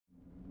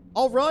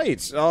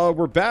Alright,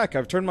 we're back.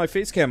 I've turned my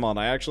face cam on.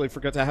 I actually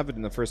forgot to have it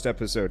in the first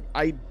episode.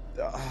 I'm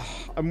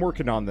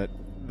working on the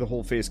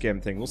whole face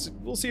cam thing.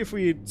 We'll see if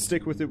we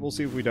stick with it. We'll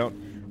see if we don't.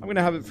 I'm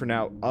gonna have it for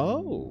now.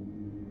 Oh,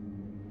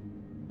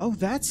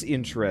 that's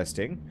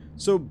interesting.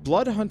 So,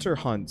 Blood Hunter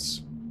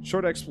hunts.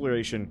 Short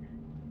exploration.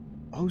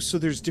 Oh, so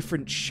there's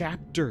different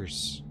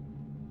chapters.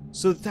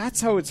 So that's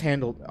how it's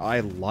handled.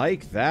 I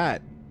like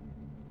that.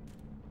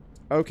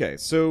 Okay,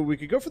 so we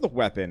could go for the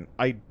weapon.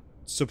 I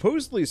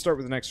supposedly start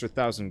with an extra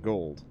 1,000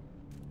 gold.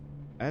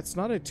 That's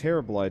not a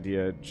terrible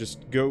idea.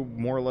 Just go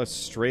more or less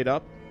straight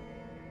up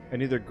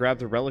and either grab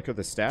the relic or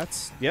the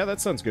stats. Yeah, that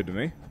sounds good to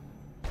me.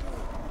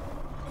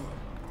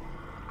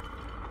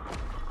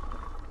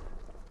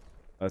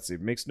 Let's see.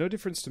 It makes no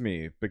difference to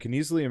me, but can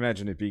easily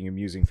imagine it being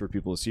amusing for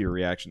people to see your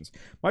reactions.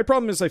 My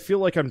problem is I feel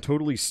like I'm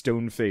totally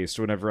stone-faced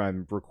whenever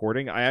I'm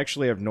recording. I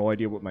actually have no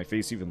idea what my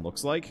face even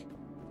looks like.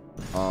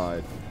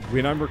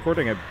 When I'm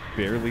recording, I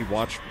barely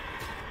watch...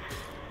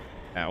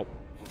 Ow.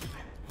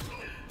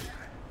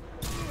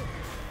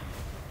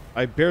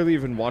 I barely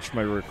even watch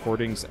my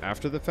recordings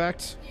after the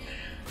fact.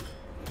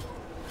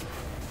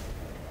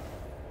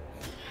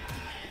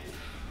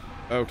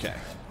 Okay.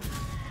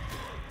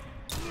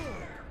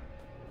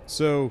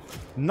 So,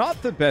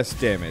 not the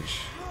best damage.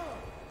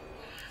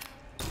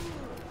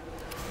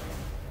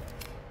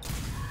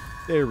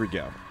 There we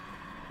go.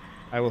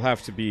 I will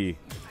have to be...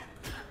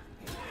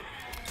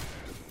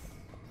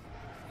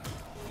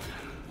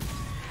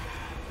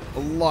 a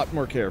lot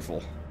more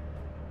careful.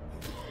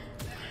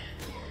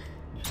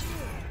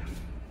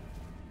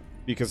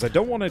 Because I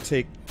don't want to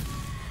take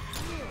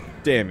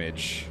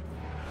damage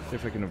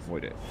if I can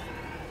avoid it.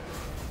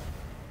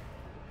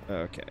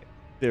 Okay,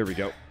 there we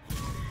go.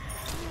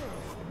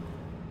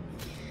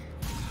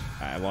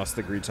 I lost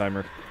the greed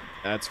timer.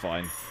 That's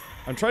fine.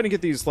 I'm trying to get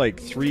these, like,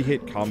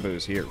 3-hit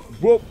combos here.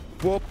 Whoop,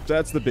 whoop,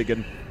 that's the big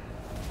one.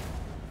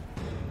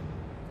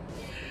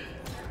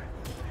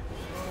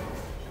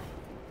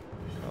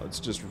 Let's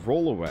just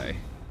roll away.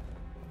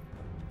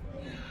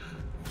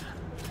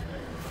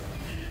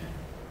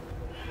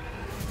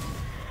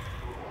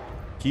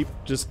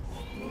 Just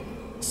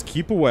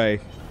keep away.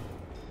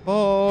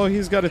 Oh,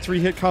 he's got a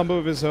 3-hit combo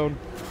of his own.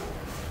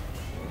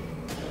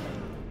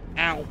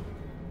 Ow.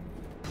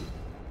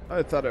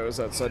 I thought I was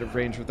outside of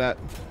range with that.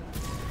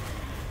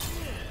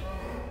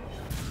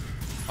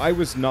 I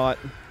was not.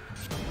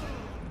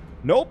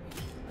 Nope.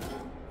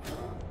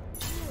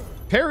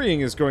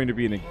 Parrying is going to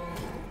be an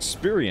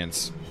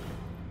experience.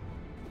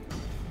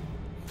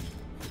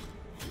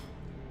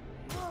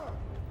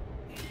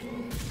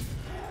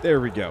 There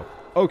we go.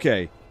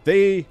 Okay,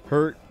 they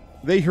hurt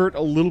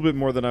a little bit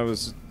more than I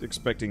was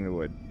expecting they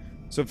would.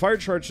 So fire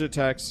charged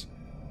attacks.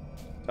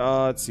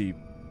 Let's see.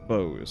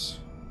 Bows.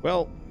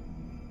 Well,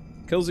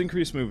 kills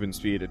increase movement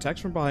speed.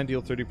 Attacks from behind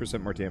deal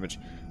 30% more damage.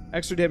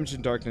 Extra damage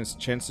in darkness.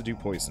 Chance to do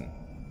poison.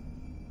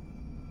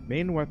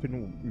 Main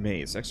weapon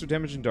mace. Extra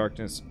damage in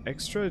darkness.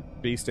 Extra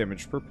base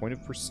damage per point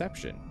of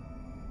perception.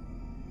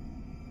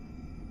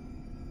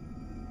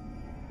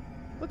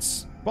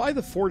 Let's buy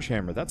the forge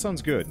hammer. That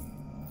sounds good.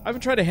 I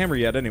haven't tried a hammer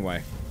yet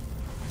anyway.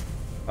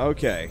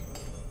 Okay.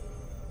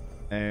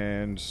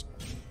 And...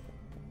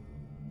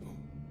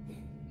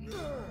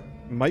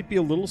 might be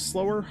a little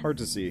slower. Hard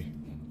to see.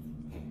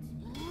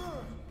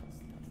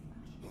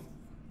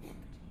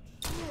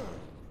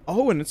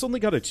 Oh, and it's only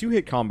got a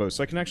 2-hit combo,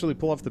 so I can actually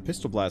pull off the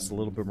pistol blast a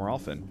little bit more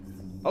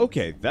often.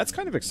 Okay, that's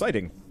kind of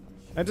exciting.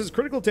 And does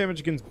critical damage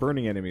against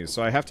burning enemies,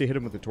 so I have to hit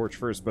him with a torch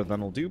first, but then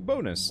I'll do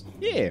bonus.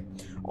 Yeah.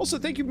 Also,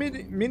 thank you,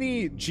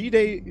 Mini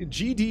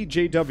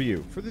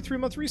GDJW, for the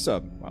 3-month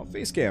resub. Wow,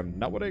 face cam.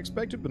 Not what I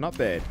expected, but not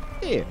bad.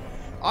 Yeah.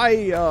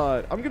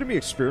 I'm going to be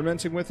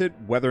experimenting with it,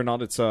 whether or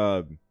not it's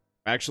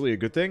actually a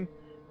good thing,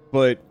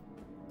 but...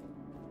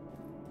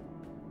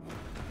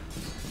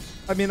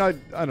 I mean, I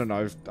don't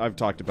know, I've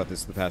talked about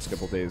this the past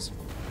couple days,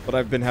 but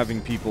I've been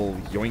having people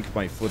yoink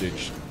my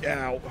footage.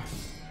 Ow.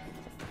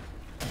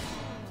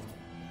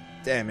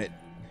 Damn it.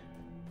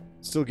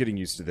 Still getting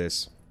used to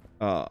this.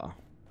 But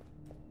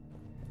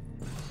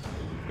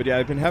yeah,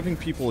 I've been having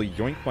people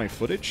yoink my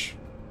footage,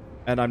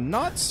 and I'm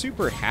not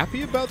super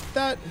happy about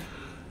that.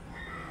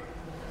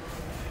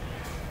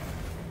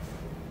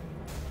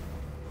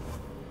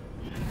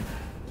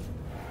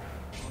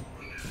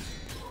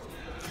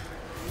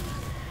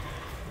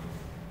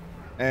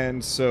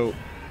 And so,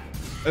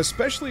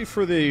 especially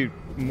for the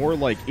more,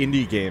 like,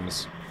 indie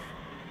games.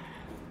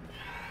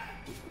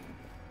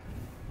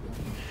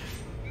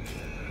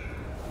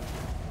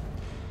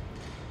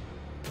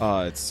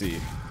 Let's see.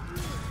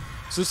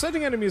 So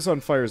setting enemies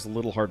on fire is a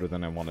little harder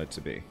than I want it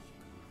to be.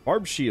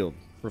 Barb shield.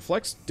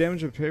 Reflects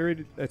damage of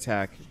parried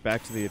attack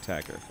back to the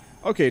attacker.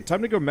 Okay,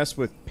 time to go mess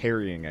with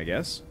parrying, I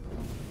guess.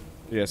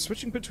 Yeah,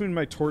 switching between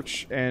my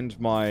torch and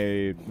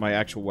my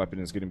actual weapon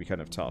is going to be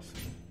kind of tough.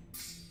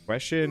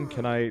 Question,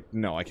 can I...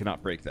 no, I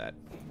cannot break that.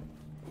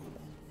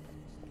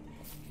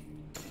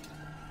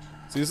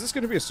 See, is this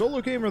going to be a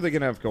solo game or are they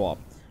going to have co-op?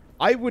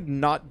 I would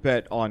not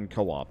bet on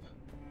co-op,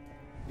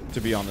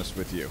 to be honest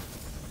with you.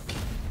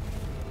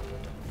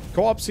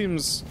 Co-op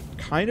seems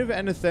kind of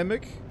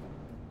anathemic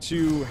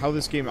to how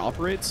this game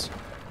operates.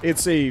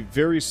 It's a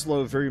very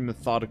slow, very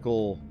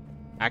methodical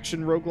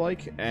action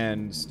roguelike,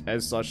 and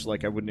as such,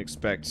 like, I wouldn't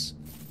expect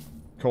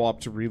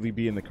co-op to really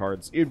be in the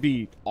cards. It would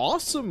be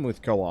awesome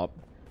with co-op,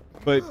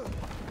 but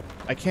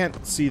I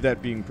can't see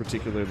that being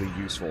particularly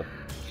useful.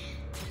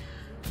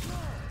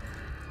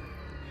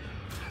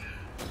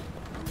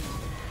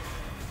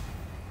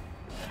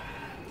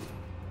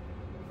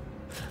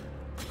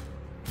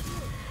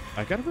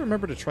 I gotta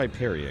remember to try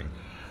parrying.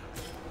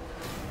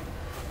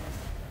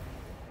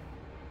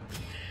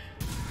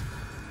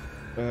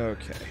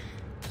 Okay.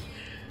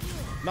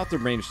 Not the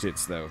ranged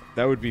hits, though.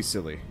 That would be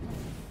silly.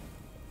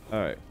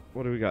 Alright,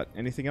 what do we got?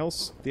 Anything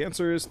else? The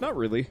answer is not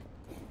really.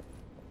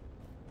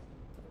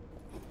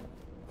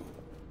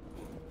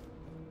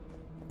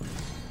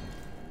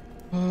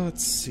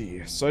 Let's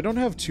see. So I don't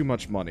have too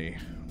much money.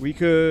 We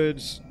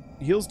could...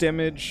 Heals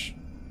damage...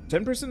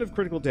 10% of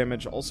critical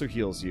damage also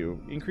heals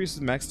you. Increases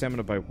max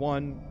stamina by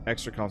 1.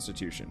 Extra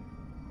constitution.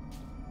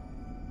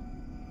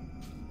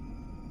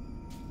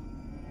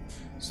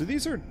 So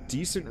these are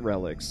decent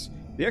relics.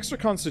 The extra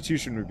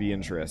constitution would be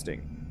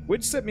interesting.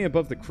 Which set me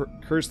above the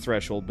curse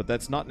threshold, but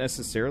that's not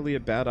necessarily a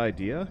bad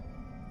idea.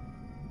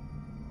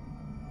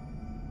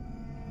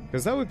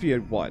 Because that would be a,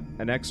 what?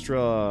 An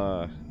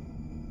extra...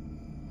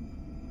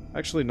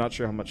 Actually, not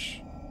sure how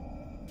much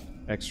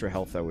extra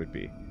health that would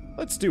be.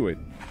 Let's do it.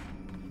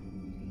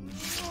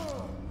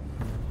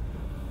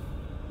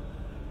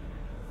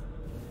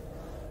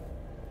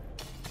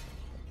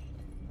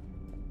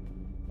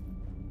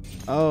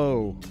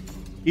 Oh.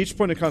 Each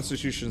point of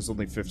constitution is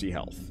only 50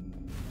 health.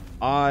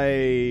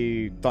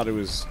 I thought it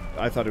was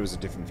a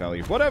different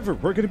value. Whatever,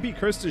 we're gonna be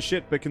cursed as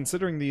shit, but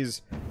considering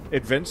these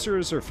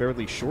adventures are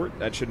fairly short,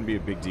 that shouldn't be a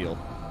big deal.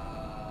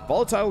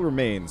 Volatile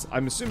remains.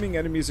 I'm assuming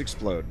enemies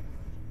explode.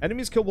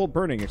 Enemies killed while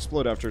burning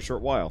explode after a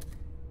short while.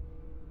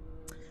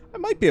 I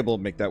might be able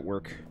to make that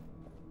work.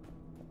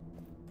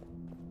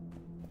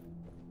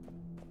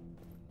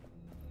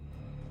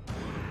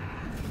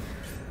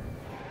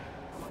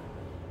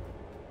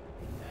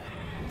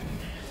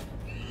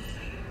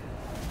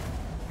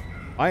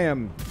 I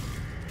am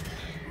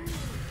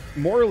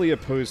morally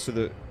opposed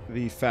to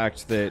the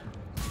fact that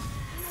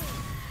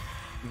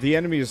the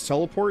enemies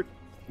teleport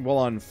while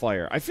on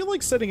fire. I feel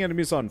like setting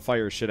enemies on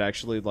fire should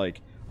actually, like,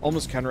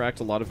 almost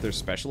counteract a lot of their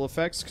special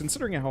effects,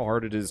 considering how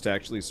hard it is to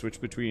actually switch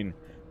between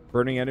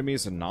burning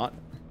enemies and not.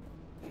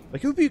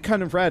 Like, it would be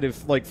kind of rad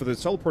if, like, for the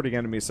teleporting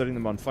enemies, setting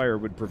them on fire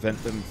would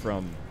prevent them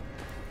from,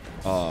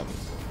 ow.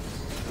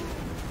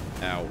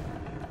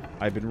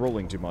 I've been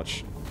rolling too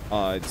much.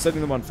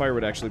 Setting them on fire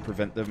would actually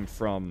prevent them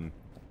from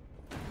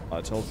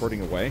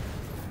teleporting away.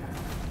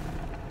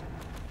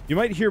 You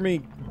might hear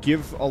me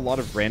give a lot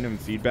of random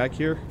feedback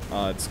here.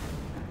 It's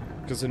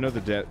because I know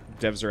the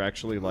devs are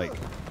actually, like,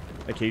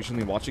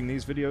 occasionally watching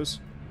these videos.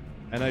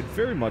 And I'd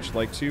very much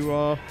like to,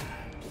 I'm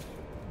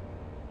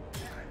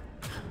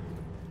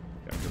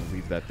gonna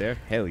leave that there.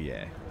 Hell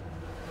yeah.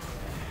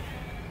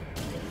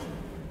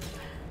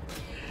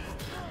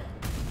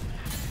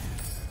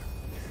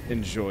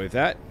 Enjoy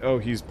that. Oh,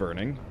 he's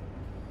burning.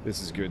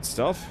 This is good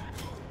stuff.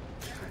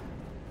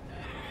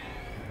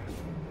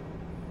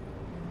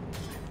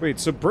 Wait,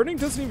 so burning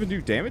doesn't even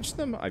do damage to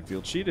them? I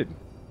feel cheated.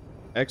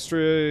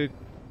 Extra...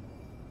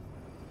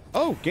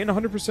 Oh, gain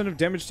 100% of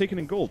damage taken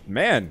in gold.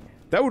 Man,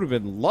 that would have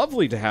been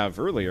lovely to have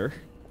earlier.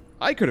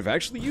 I could have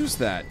actually used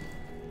that.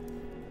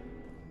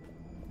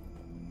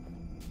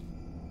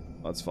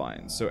 That's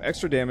fine. So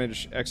extra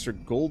damage, extra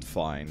gold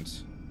find.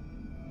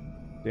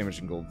 Damage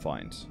and gold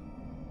find.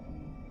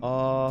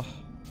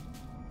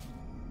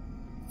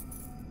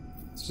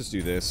 Let's just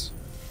do this.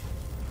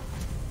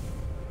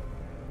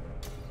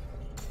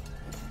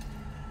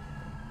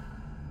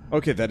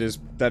 Okay, that is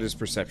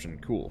perception.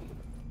 Cool.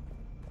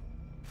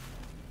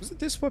 Was it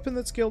this weapon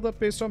that scaled up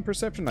based on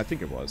perception? I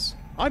think it was.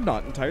 I'm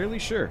not entirely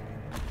sure.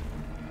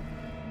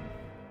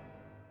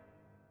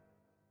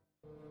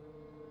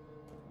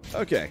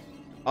 Okay.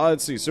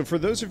 Let's see. So for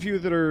those of you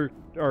that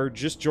are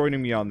just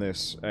joining me on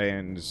this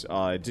and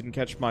didn't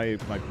catch my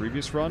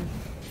previous run,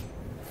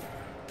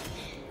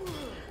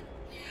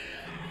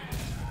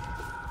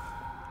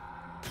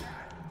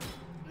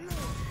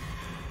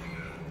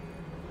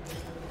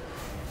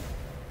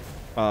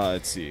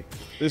 let's see.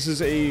 This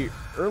is a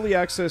early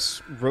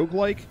access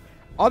roguelike.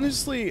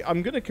 Honestly,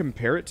 I'm gonna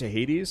compare it to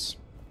Hades,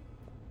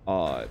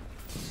 but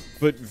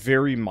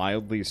very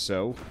mildly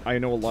so. I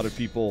know a lot of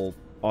people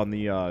on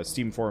the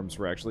Steam forums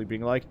were actually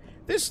being like,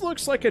 this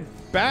looks like a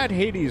bad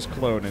Hades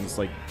clone, and it's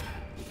like,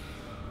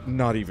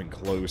 not even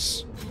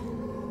close.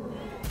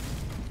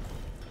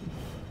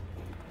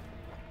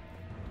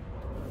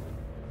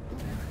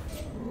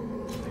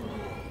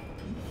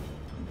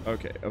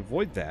 Okay,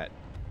 avoid that.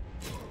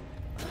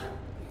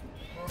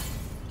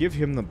 Give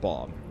him the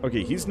bomb.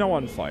 Okay, he's now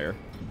on fire.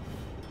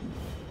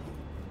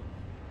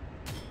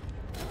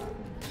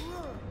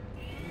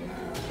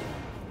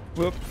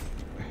 Whoop.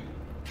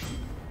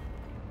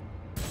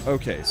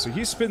 Okay, so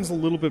he spins a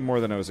little bit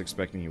more than I was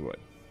expecting he would.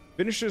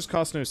 Finishers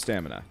cost no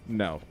stamina.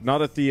 No,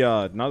 not at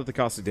the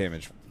cost of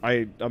damage.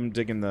 I'm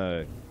digging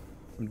the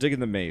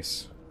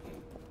mace.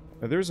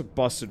 Now, there's a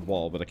busted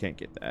wall, but I can't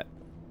get that.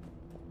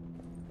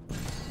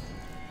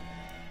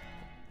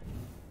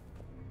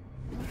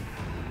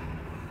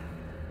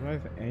 Do I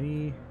have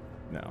any?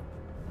 No.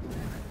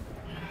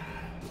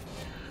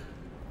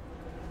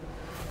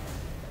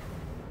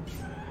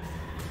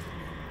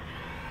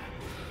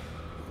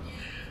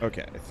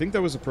 Okay, I think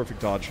that was a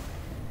perfect dodge.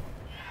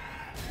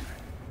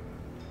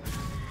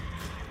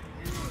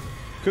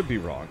 Could be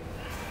wrong.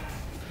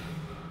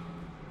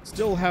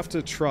 Still have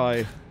to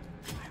try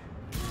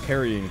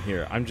parrying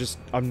here.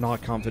 I'm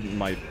not confident in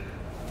my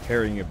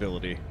parrying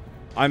ability.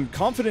 I'm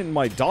confident in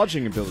my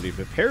dodging ability,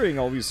 but parrying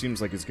always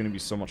seems like it's going to be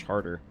so much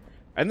harder.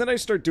 And then I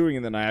start doing it,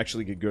 and then I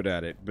actually get good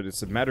at it. But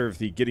it's a matter of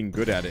the getting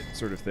good at it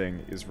sort of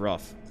thing is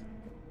rough.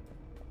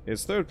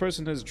 His third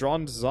person has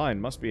drawn design.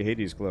 Must be a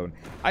Hades clone.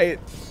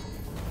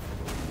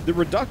 The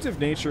reductive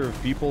nature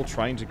of people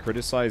trying to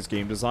criticize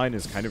game design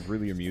is kind of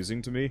really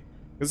amusing to me.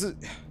 Because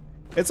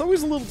it's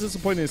always a little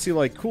disappointing to see,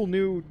 like, cool,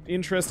 new,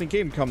 interesting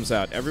game comes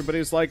out.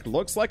 Everybody's like,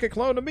 looks like a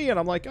clone to me. And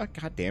I'm like, oh,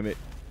 god damn it.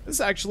 This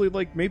is actually,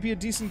 like, maybe a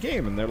decent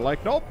game. And they're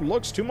like, nope,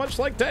 looks too much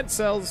like Dead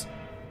Cells.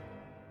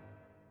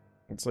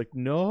 It's like,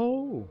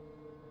 no.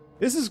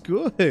 This is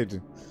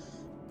good.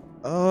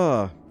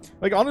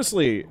 Like,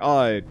 honestly,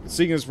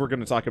 seeing as we're going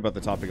to talk about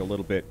the topic a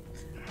little bit,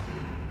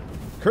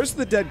 Curse of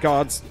the Dead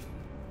Gods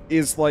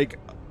is like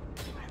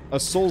a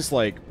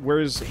Souls-like,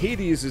 whereas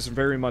Hades is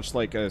very much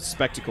like a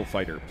spectacle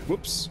fighter.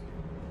 Whoops.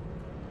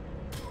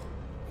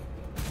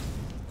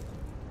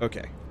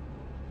 Okay.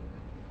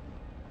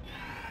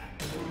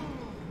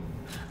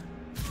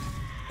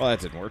 Well,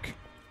 that didn't work.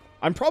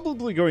 I'm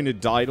probably going to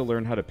die to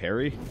learn how to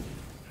parry.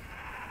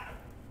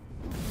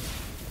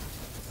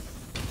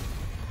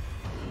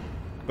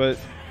 But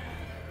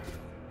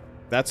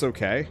that's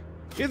okay.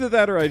 Either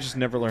that or I just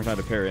never learn how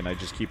to parry and I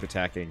just keep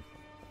attacking.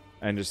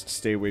 And just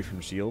stay away from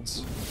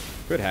shields.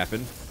 Could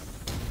happen.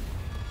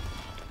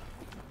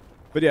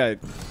 But yeah.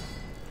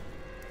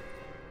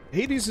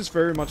 Hades is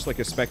very much like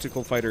a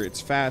spectacle fighter.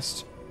 It's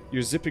fast.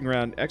 You're zipping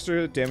around.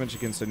 Extra damage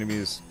against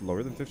enemies.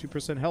 Lower than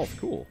 50% health.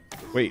 Cool.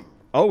 Wait.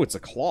 Oh, it's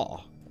a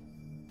claw.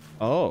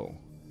 Oh.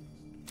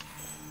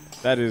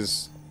 That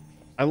is...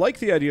 I like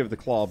the idea of the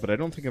claw, but I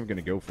don't think I'm going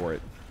to go for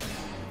it.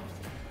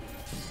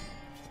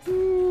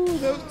 Ooh,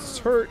 those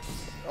hurt.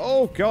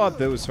 Oh god,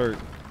 those hurt.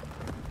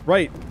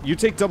 Right, you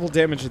take double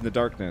damage in the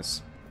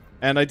darkness.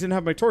 And I didn't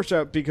have my torch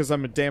out because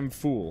I'm a damn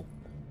fool.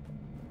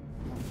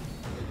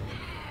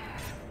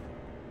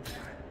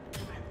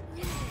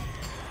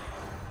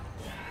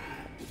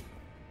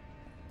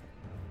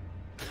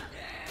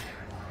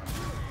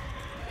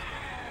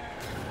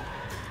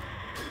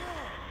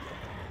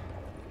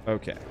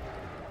 Okay.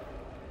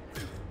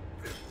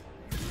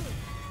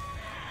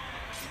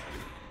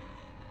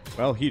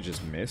 Well, he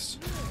just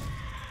missed.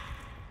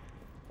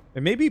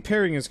 And maybe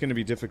parrying is going to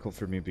be difficult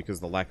for me because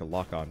of the lack of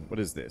lock-on. What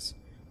is this?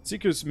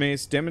 Seeker's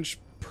Mace, damage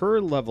per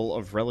level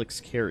of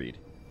relics carried.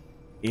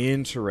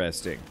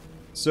 Interesting.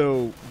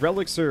 So,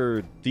 relics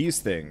are these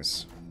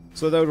things.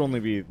 So that would only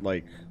be,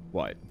 like,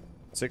 what?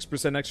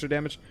 6% extra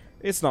damage?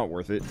 It's not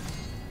worth it.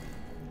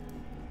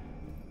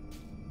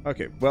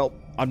 Okay, well,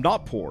 I'm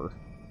not poor.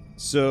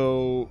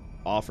 So,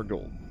 offer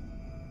gold.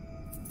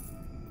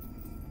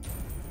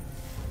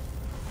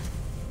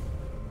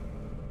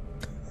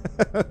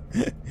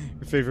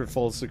 Your favorite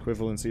false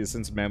equivalency is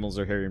since mammals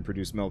are hairy and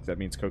produce milk, that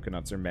means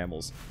coconuts are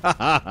mammals.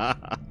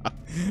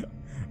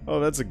 Oh,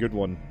 that's a good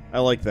one. I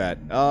like that.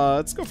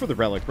 Let's go for the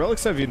relic.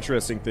 Relics have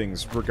interesting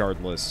things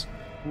regardless.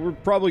 We're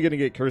probably going to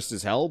get cursed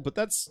as hell, but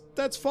that's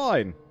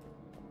fine.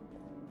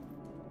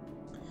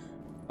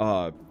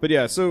 But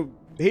yeah, so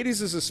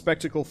Hades is a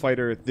spectacle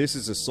fighter. This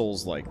is a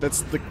Souls-like.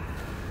 That's the...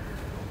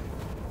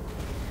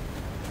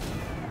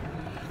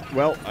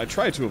 Well, I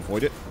tried to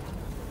avoid it.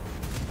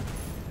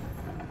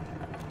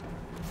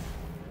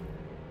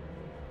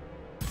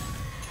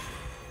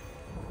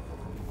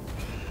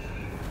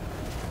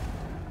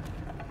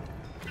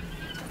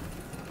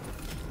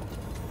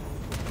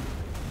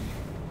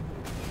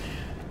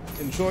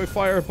 Enjoy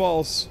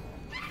fireballs.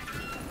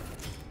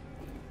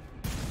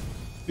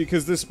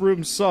 Because this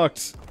room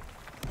sucked.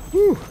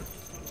 Whew.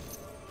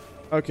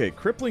 Okay,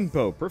 crippling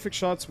bow. Perfect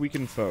shots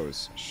weaken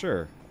foes.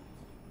 Sure.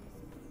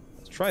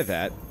 Let's try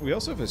that. We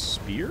also have a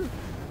spear?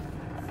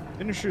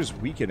 Finishers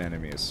weaken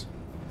enemies.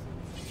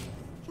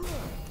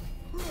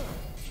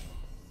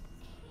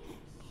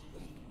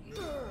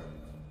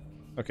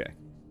 Okay.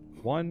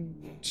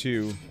 1,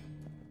 2...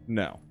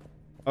 No.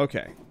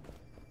 Okay.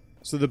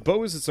 So the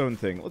bow is its own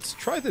thing. Let's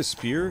try the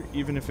spear,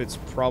 even if it's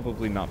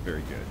probably not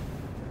very good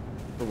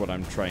for what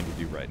I'm trying to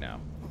do right now.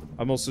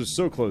 I'm also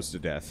so close to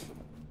death.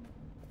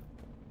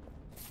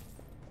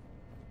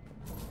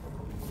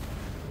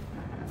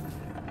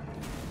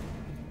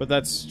 But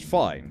that's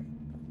fine.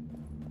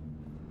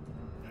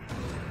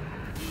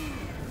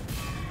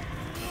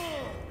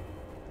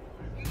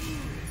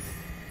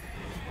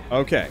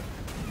 Okay.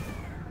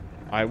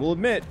 I will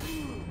admit...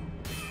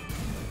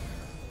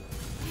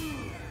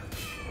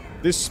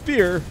 This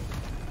spear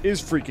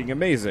is freaking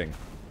amazing.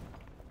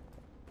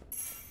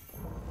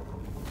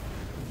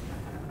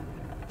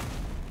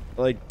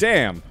 Like,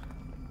 damn.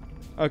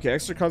 Okay,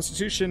 extra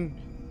constitution.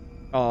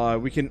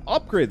 We can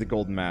upgrade the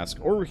golden mask,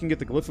 or we can get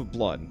the glyph of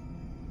blood.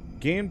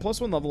 Gain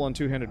 +1 level on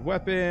two-handed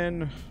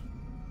weapon.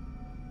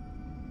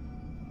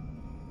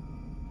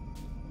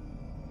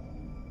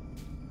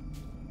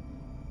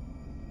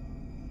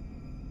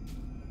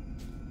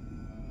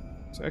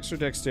 So extra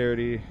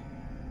dexterity.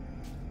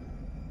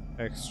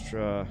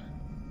 Extra...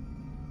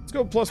 Let's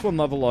go +1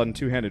 level on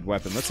two-handed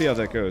weapon. Let's see how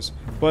that goes.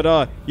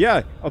 But,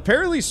 yeah,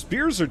 apparently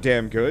spears are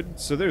damn good.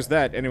 So there's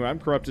that. Anyway, I'm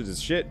corrupted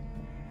as shit.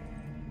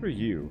 What are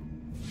you?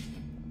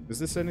 Is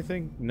this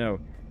anything?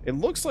 No. It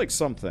looks like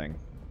something.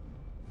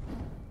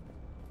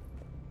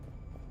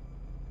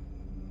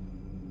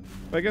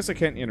 But I guess I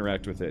can't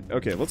interact with it.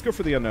 Okay, let's go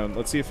for the unknown.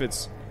 Let's see if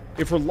it's...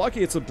 If we're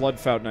lucky, it's a blood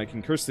fountain. I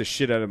can curse the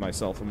shit out of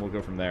myself, and we'll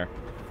go from there.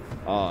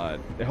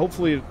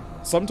 Hopefully...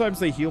 Sometimes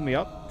they heal me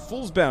up.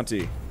 Fool's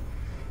Bounty.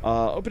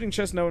 Opening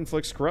chest now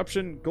inflicts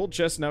corruption. Gold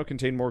chests now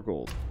contain more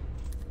gold.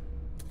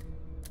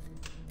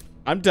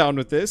 I'm down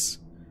with this.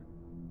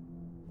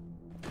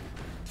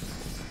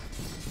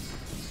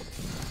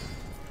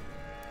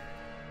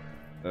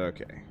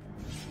 Okay.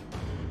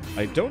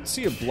 I don't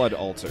see a blood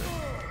altar,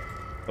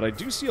 but I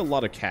do see a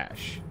lot of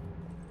cash.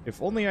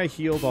 If only I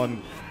healed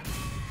on...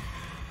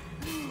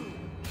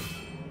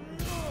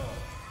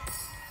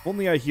 If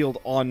only I healed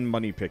on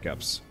money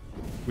pickups.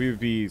 We would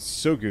be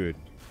so good.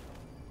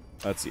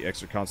 That's the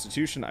extra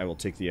constitution. I will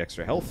take the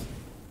extra health,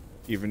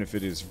 even if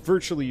it is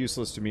virtually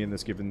useless to me in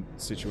this given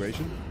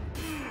situation.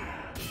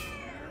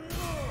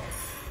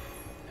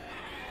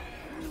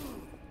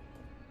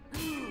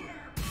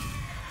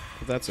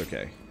 But that's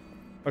okay.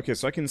 Okay,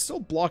 so I can still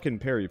block and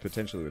parry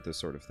potentially with this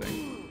sort of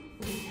thing.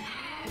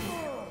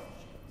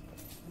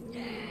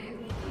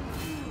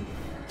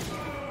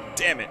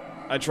 Damn it!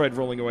 I tried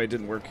rolling away, it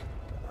didn't work.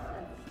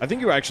 I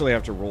think you actually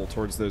have to roll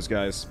towards those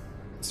guys.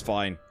 It's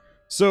fine.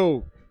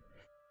 So,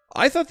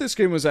 I thought this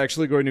game was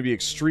actually going to be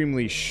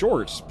extremely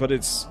short, but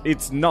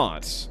it's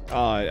not.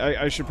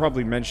 I should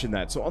probably mention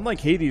that. So unlike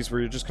Hades, where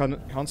you're just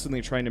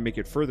constantly trying to make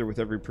it further with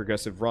every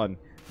progressive run,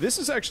 this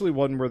is actually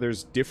one where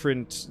there's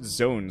different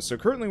zones. So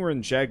currently we're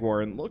in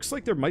Jaguar, and it looks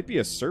like there might be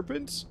a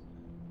Serpent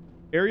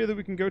area that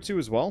we can go to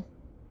as well.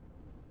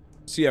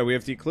 So yeah, we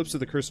have the Eclipse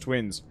of the Cursed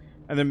Twins,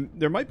 and then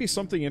there might be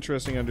something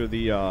interesting under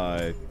the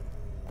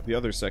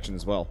other section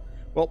as well.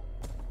 Well,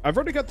 I've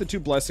already got the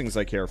 2 blessings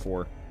I care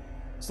for,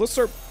 so let's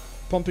start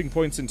pumping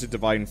points into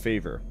Divine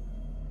Favor.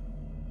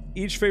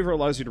 Each favor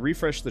allows you to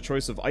refresh the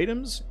choice of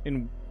items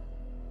in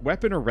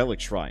weapon or relic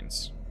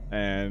shrines.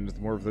 And the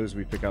more of those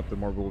we pick up, the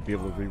more we'll be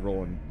able to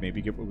reroll and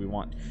maybe get what we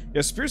want.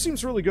 Yeah, Spear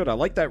seems really good. I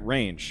like that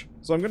range.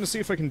 So I'm going to see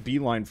if I can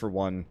beeline for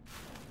one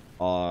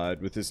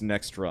with this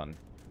next run.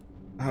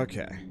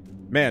 Okay.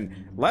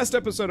 Man, first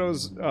episode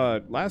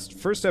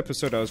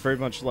I was very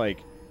much like,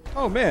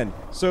 oh man,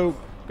 so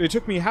it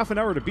took me half an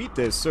hour to beat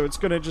this, so it's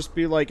gonna just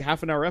be like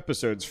half-an-hour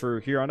episodes for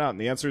here on out.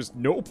 And the answer is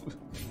nope.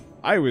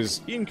 I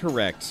was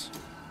incorrect.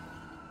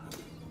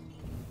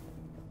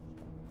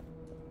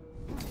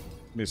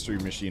 Mystery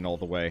machine all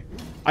the way.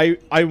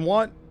 I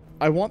want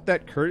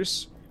that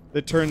curse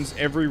that turns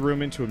every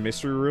room into a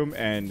mystery room,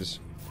 and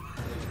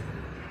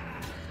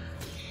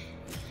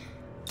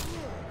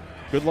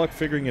good luck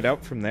figuring it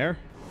out from there.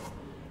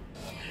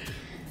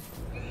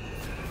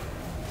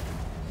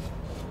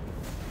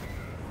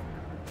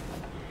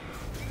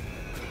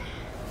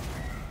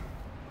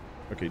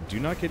 Okay, do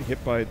not get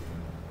hit by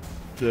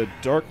the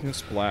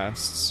darkness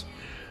blasts.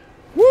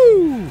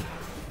 Woo!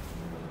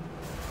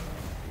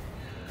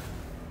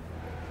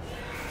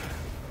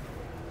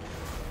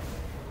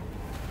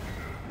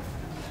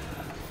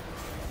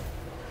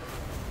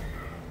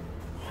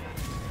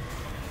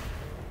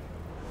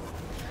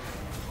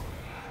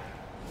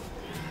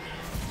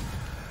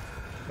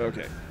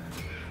 Okay.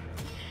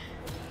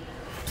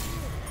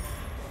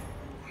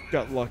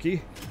 Got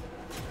lucky.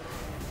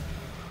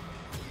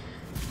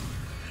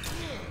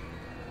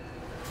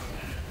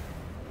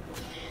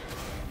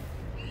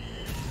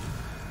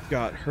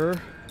 Got her.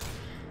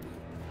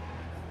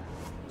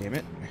 Damn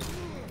it.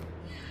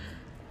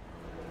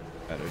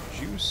 Out of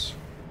juice.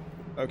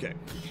 Okay.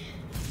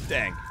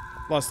 Dang.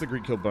 Lost the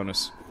Greek kill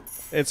bonus.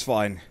 It's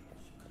fine.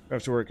 I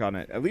have to work on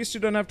it. At least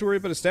you don't have to worry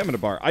about a stamina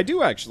bar. I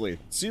do, actually.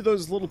 See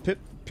those little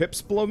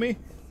pips below me?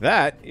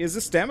 That is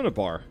a stamina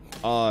bar.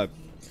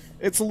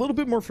 It's a little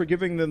bit more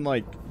forgiving than,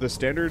 like, the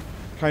standard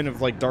kind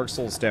of, like, Dark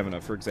Souls stamina,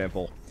 for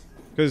example.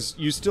 Because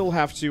you still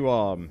have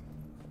to,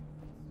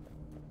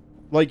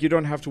 like, you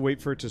don't have to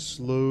wait for it to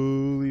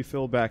slowly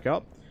fill back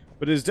up.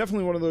 But it is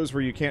definitely one of those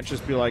where you can't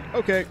just be like,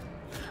 okay.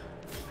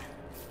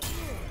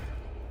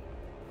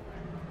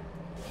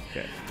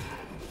 Okay.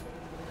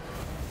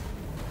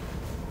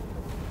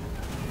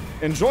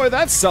 Enjoy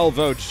that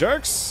salvo,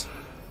 jerks!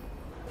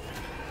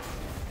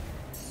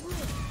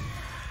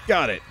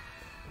 Got it.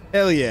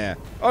 Hell yeah.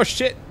 Oh,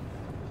 shit!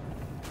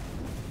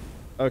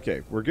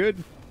 Okay, we're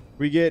good.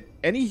 We get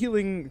any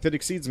healing that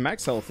exceeds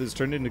max health is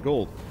turned into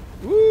gold.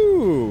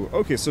 Ooh!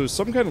 Okay, so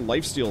some kind of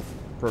lifesteal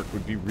perk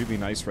would be really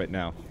nice right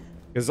now.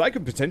 Because I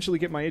could potentially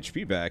get my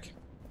HP back.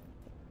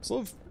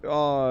 Slow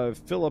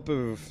fill up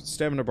of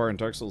stamina bar in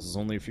Dark Souls is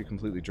only if you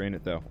completely drain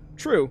it, though.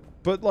 True,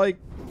 but, like,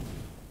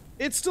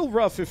 it's still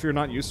rough if you're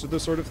not used to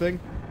this sort of thing.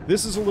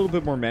 This is a little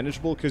bit more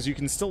manageable because you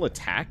can still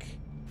attack.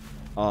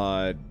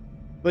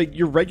 Like,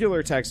 your regular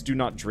attacks do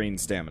not drain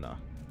stamina.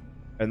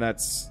 And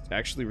that's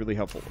actually really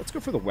helpful. Let's go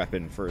for the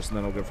weapon first, and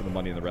then I'll go for the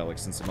money and the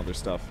relics and some other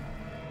stuff.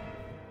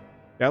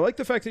 Yeah, I like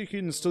the fact that you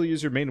can still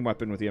use your main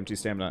weapon with the empty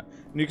stamina.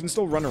 And you can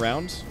still run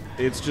around.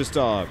 It's just,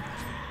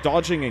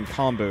 dodging and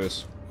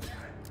combos.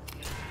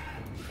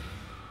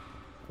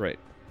 Right.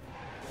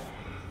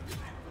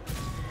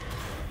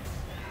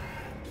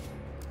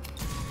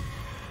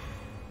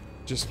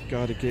 Just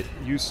gotta get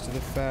used to the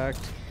fact.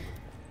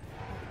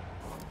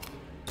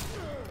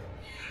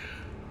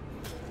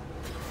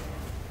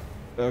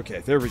 Okay,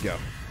 there we go.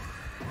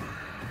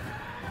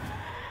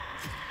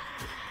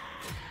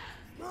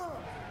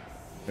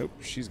 Nope,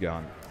 she's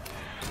gone.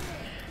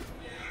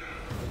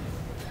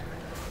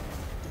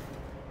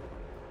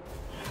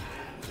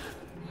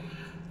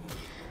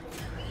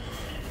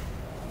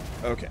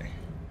 Okay.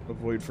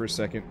 Avoid for a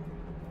second.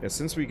 Yeah,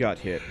 since we got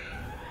hit,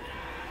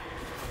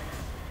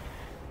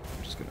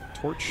 I'm just gonna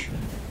torch.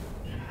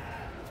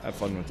 Have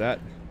fun with that.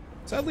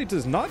 Sadly, it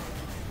does not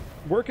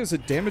work as a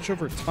damage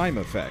over time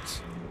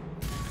effect.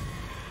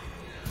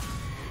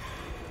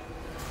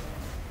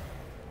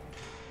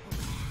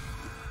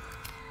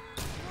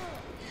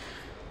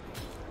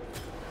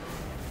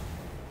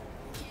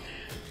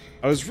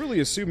 I was really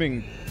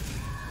assuming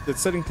that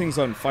setting things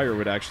on fire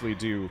would actually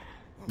do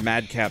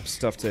madcap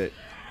stuff to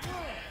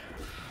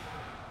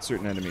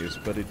certain enemies,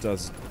 but it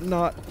does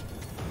not.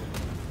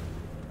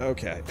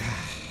 Okay.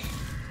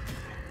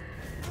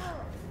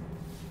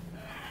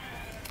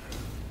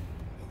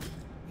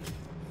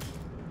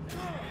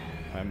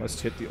 I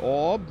must hit the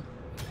orb.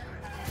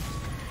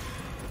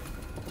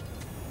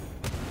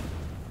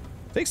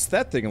 Takes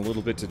that thing a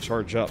little bit to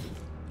charge up,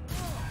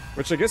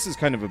 which I guess is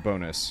kind of a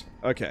bonus.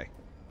 Okay.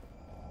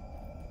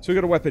 So we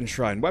got a weapon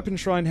shrine. Weapon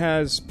shrine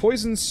has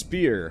poison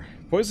spear.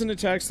 Poison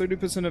attacks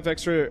 30% of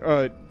extra,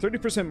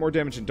 30% more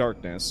damage in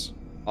darkness.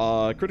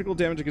 Critical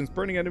damage against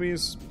burning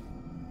enemies.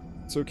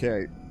 It's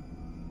okay.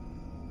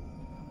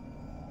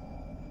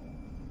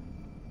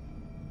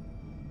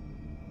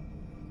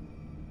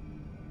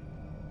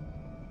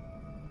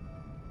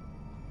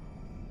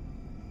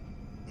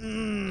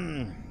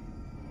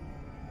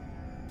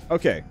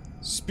 Okay.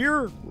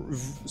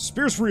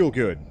 Spear's real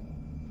good.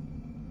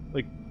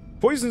 Like,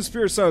 poison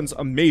spear sounds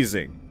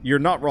amazing. You're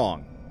not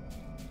wrong.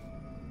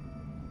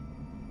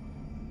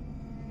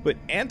 But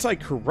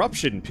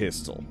anti-corruption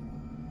pistol.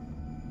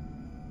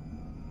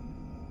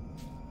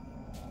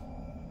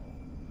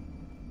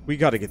 We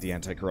gotta get the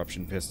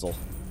anti-corruption pistol.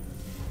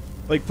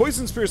 Like,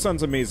 poison spear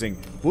sounds amazing.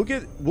 We'll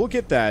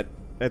get that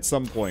at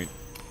some point.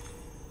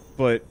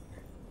 But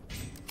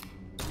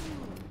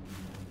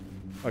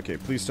okay,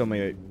 please tell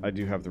me I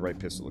do have the right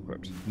pistol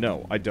equipped.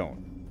 No, I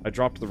don't. I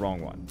dropped the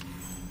wrong one.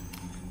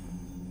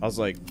 I was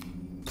like,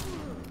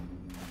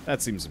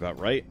 that seems about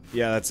right.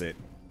 Yeah, that's it.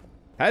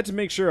 I had to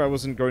make sure I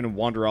wasn't going to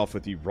wander off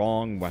with the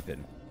wrong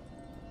weapon.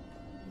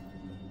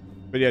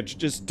 But yeah,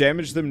 just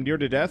damage them near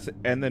to death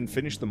and then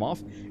finish them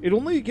off. It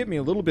only get me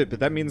a little bit, but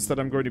that means that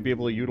I'm going to be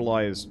able to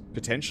utilize,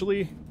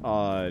 potentially,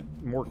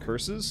 more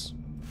curses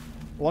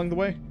along the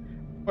way.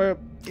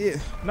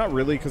 Not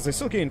really, because I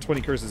still gain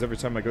 20 curses every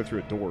time I go through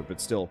a door, but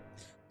still.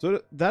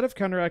 So that have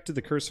counteracted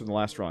the curse from the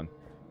last run.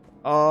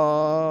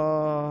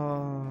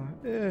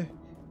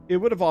 It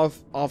would have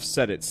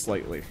offset it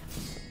slightly.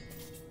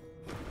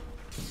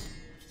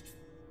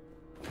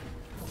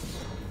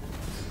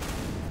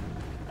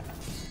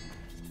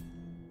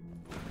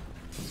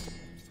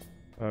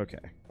 Okay.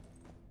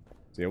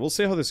 So yeah, we'll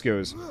see how this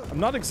goes. I'm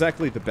not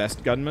exactly the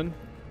best gunman.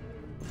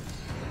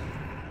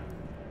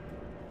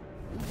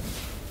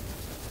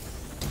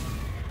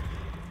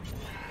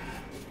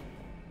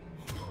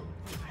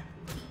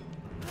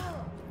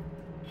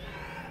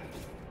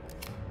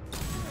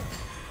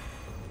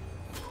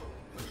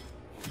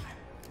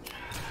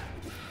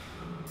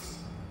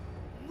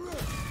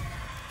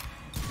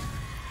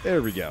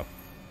 There we go.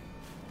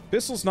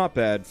 Pistol's not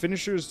bad.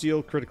 Finishers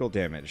deal critical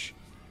damage.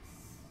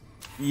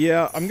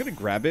 Yeah, I'm gonna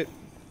grab it.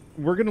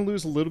 We're gonna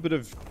lose a little bit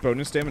of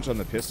bonus damage on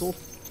the pistol,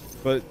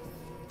 but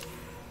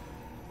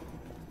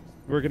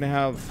we're gonna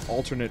have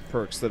alternate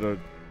perks that'll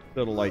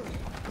like,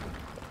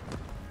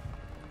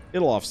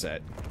 it'll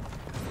offset.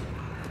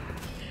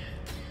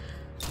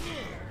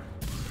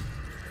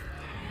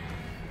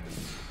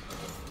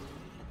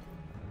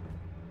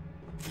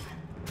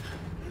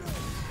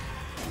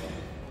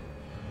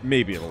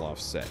 Maybe it'll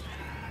offset.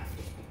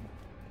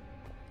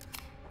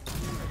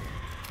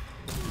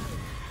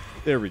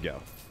 There we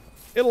go.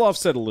 It'll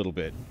offset a little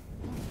bit.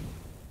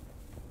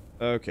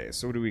 Okay,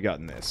 so what do we got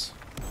in this?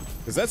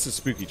 Because that's a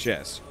spooky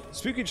chest.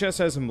 Spooky chest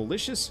has a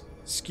malicious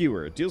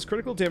skewer. Deals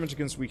critical damage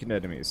against weakened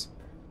enemies.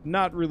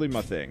 Not really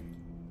my thing.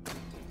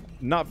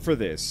 Not for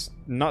this.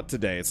 Not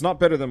today. It's not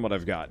better than what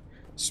I've got.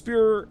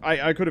 Spear,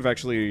 I could have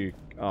actually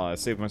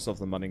saved myself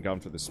the money and gone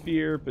for the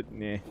spear, but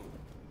nah.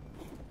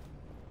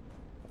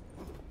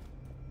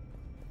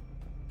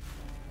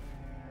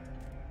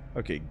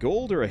 Okay,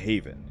 gold or a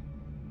haven?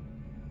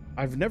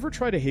 I've never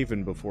tried a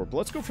haven before, but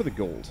let's go for the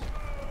gold.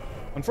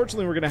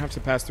 Unfortunately, we're going to have to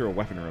pass through a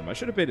weapon room. I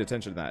should have paid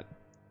attention to that.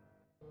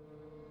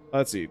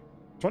 Let's see.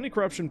 20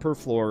 corruption per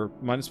floor,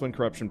 -1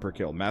 corruption per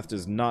kill. Math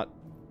does not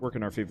work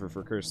in our favor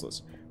for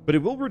curseless. But it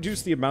will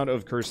reduce the amount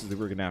of curses that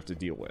we're going to have to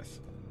deal with.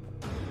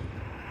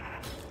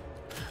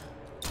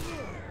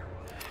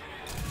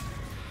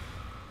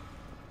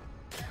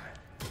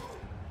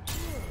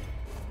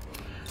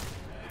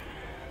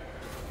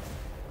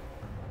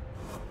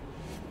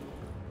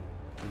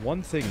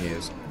 One thing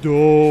is...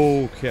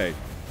 Okay.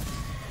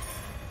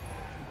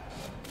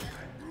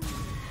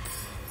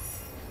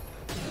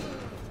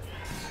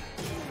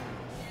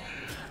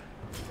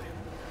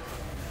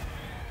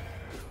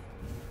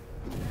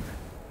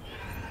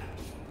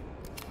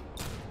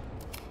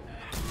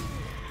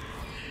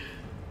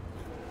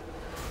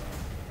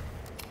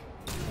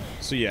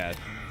 So yeah,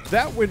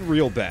 that went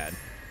real bad.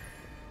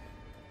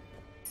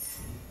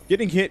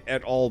 Getting hit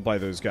at all by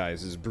those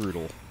guys is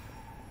brutal.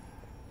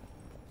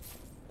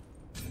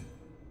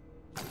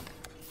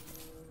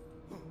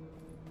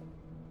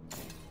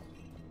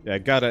 Yeah,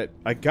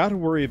 I gotta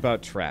worry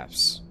about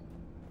traps.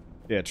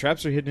 Yeah,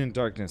 traps are hidden in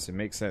darkness. It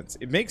makes sense.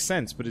 It makes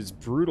sense, but it's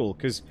brutal,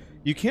 because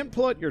you can't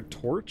pull out your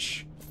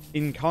torch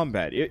in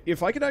combat.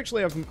 If I could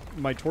actually have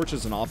my torch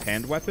as an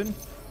offhand weapon,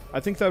 I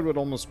think that would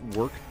almost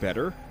work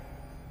better.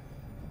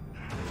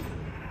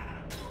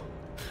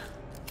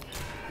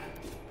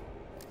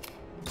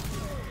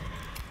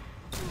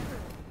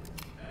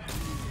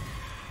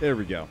 There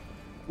we go.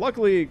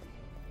 Luckily,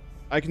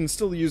 I can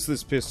still use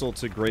this pistol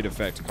to great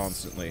effect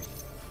constantly.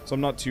 So I'm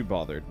not too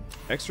bothered.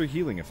 Extra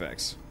healing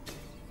effects.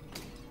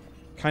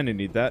 Kinda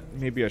need that.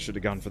 Maybe I should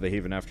have gone for the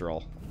Haven after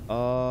all.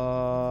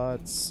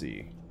 Let's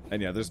see.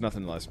 And yeah, there's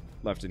nothing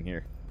left in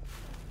here.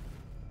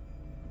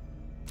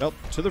 Well,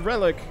 to the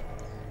Relic!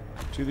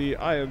 To the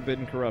I have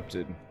been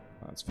corrupted.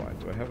 That's fine.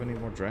 Do I have any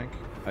more drank?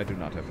 I do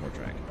not have more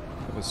drank.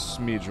 I have a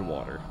smidge of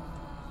water.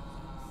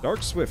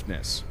 Dark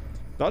Swiftness.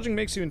 Dodging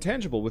makes you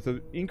intangible with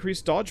an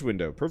increased dodge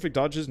window. Perfect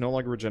dodges no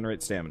longer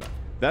regenerate stamina.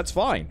 That's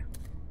fine.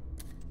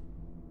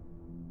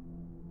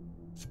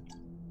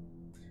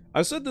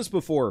 I've said this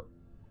before.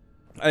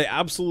 I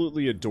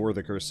absolutely adore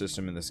the curse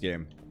system in this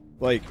game.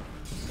 Like,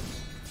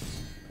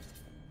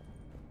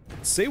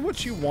 say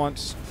what you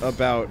want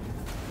about...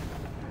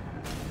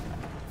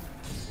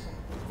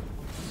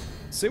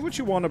 Say what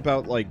you want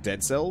about, like,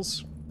 Dead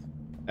Cells,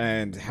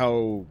 and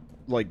how,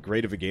 like,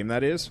 great of a game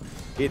that is.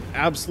 It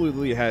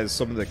absolutely has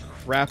some of the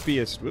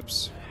crappiest...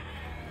 Whoops.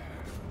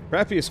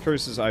 Crappiest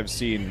curses I've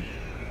seen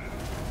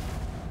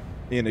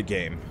in a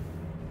game.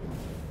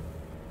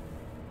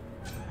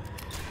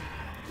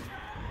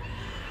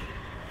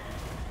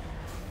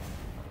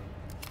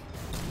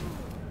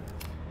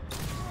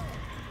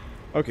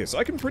 Okay, so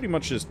I can pretty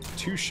much just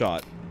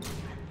two-shot.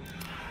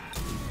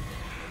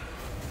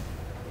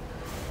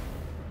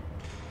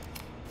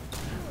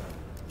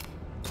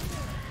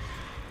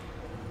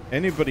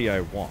 Anybody I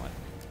want.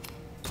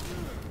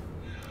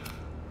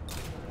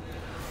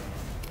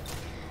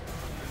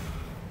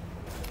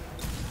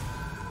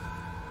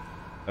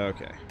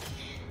 Okay.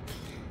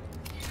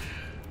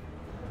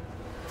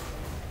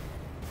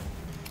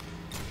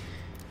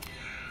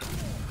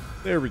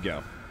 There we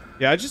go.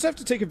 Yeah, I just have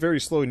to take it very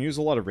slow and use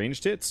a lot of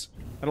ranged hits.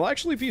 And it'll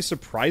actually be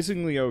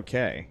surprisingly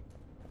okay.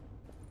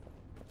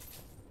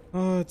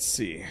 Let's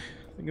see.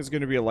 I think it's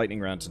going to be a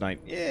lightning round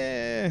tonight.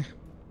 Yeah.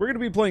 We're going to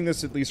be playing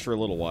this at least for a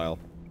little while.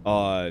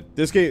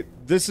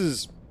 This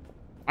is...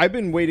 I've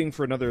been waiting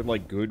for another,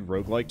 like, good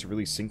roguelike to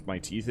really sink my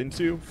teeth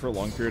into for a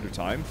long period of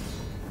time.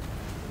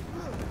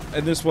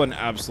 And this one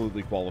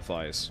absolutely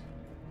qualifies.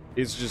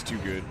 It's just too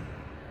good.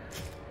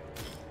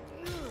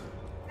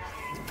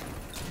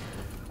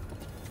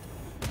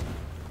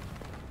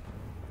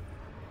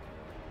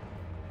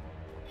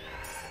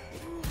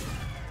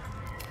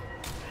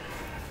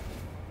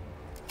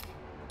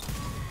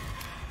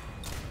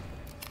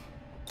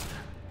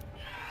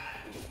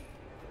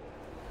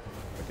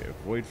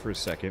 Avoid for a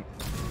second.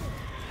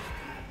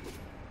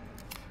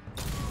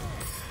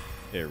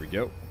 There we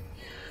go.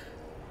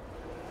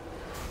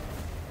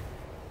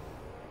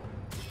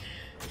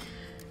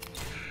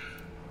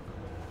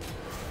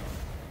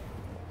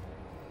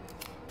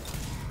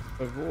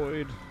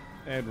 Avoid,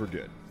 and we're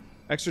good.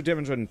 Extra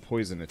damage on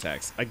poison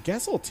attacks. I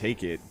guess I'll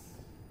take it.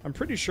 I'm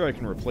pretty sure I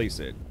can replace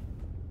it.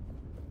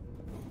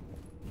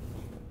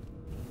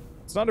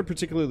 It's not a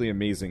particularly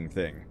amazing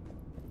thing.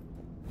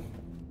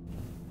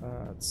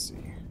 Let's see.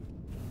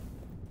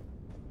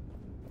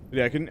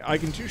 Yeah, I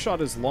can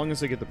two-shot as long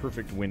as I get the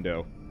perfect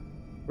window.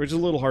 Which is a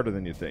little harder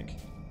than you'd think.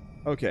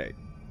 Okay.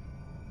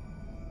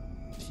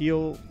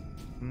 Heal...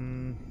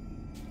 Man,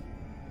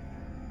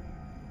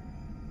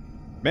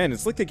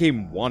 it's like the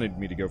game wanted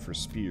me to go for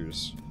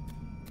spears.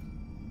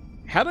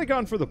 Had I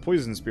gone for the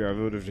poison spear, I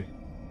would have...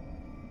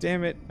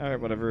 Damn it.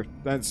 Alright, whatever.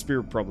 That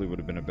spear probably would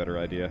have been a better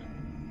idea.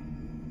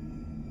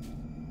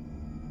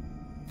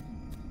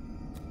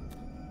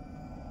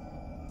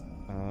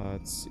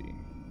 Let's see.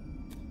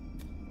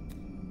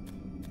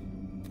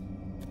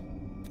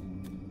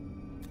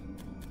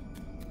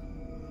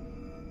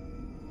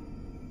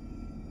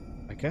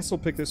 I guess I'll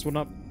pick this one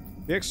up.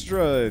 The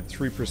extra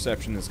 3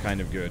 perception is kind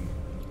of good.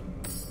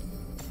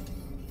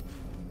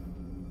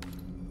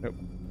 Nope.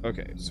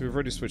 Okay, so we've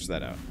already switched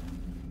that out.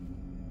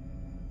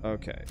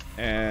 Okay,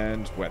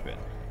 and weapon.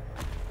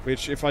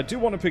 Which, if I do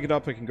want to pick it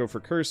up, I can go for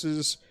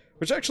curses.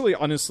 Which actually,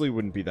 honestly,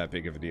 wouldn't be that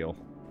big of a deal.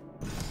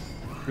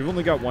 We've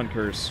only got 1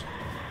 curse.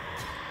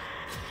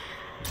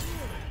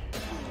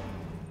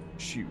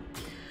 Shoot.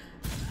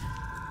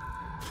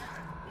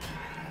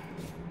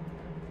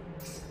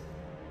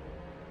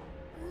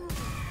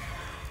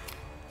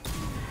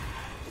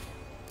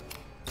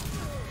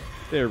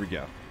 There we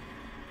go.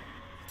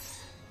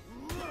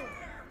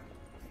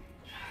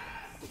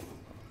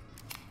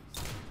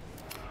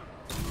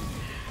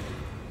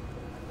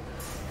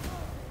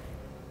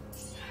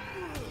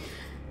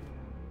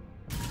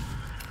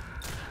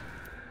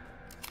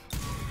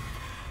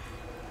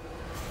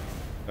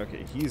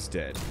 Okay, he's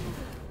dead.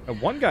 And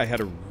one guy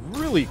had a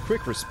really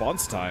quick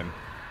response time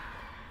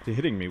to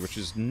hitting me, which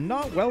is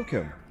not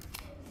welcome.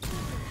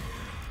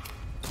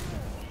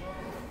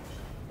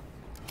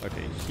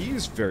 Okay,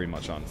 he's very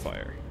much on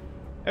fire.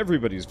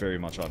 Everybody's very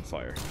much on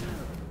fire.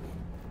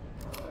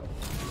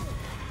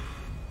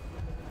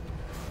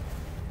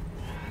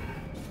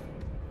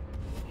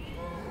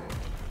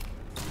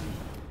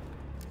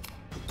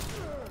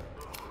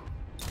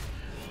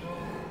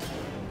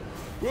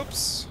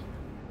 Whoops.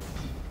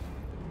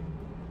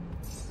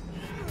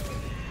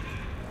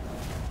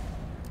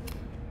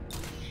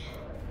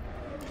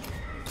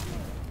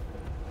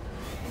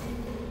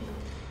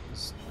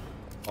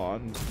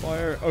 On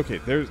fire. Okay,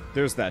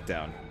 there's that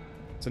down.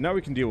 So now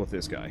we can deal with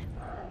this guy.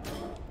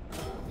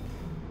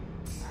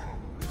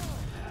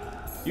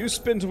 You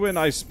spin to win,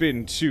 I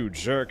spin too,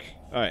 jerk.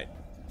 Alright.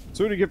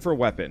 So what do we get for a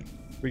weapon?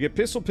 We get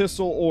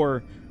pistol,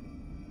 or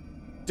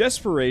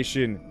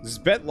desperation,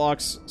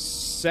 Zbetlock's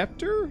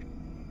scepter?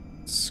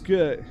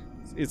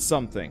 It's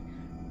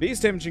something. Base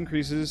damage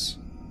increases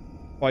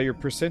by your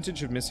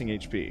percentage of missing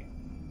HP.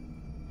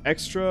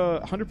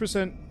 Extra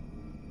 100%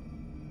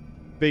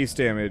 base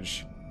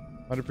damage.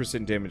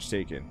 100% damage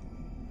taken.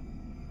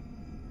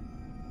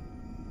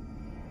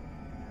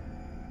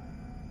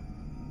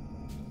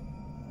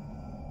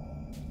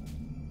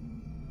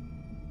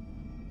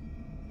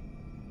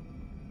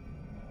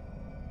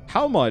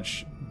 How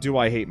much do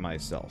I hate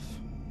myself?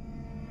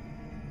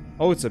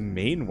 Oh, it's a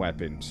main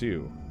weapon,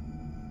 too.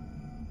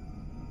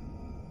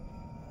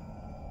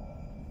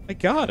 I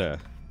gotta.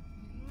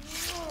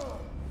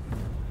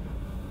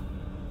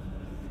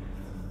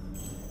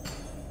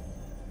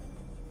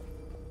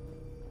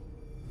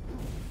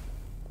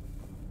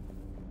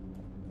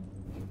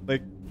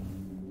 Like,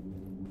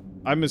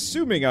 I'm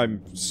assuming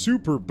I'm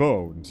super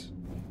boned.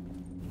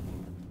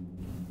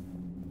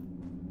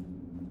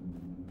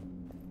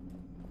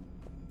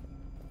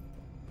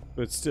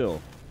 But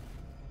still.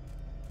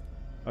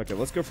 Okay,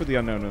 let's go for the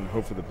unknown and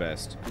hope for the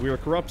best. We are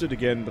corrupted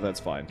again, but that's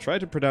fine. Try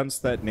to pronounce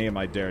that name,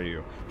 I dare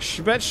you.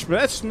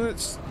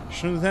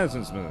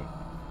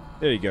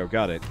 There you go,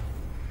 got it.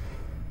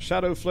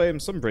 Shadow flame,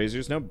 some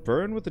braziers now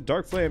burn with the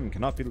dark flame,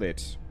 cannot be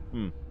lit.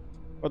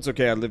 That's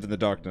okay, I live in the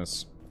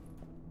darkness.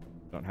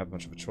 Don't have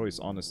much of a choice,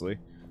 honestly.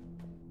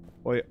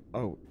 Wait,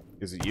 oh,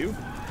 is it you?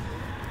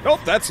 Nope,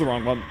 that's the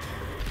wrong one.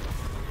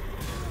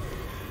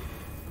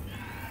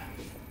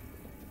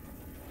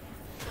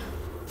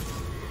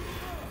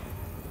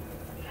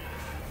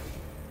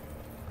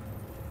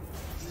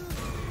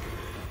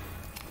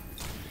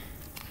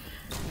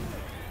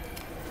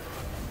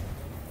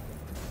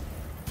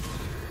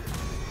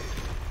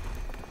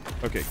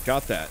 Okay,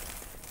 got that.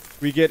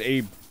 We get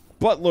a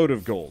buttload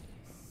of gold.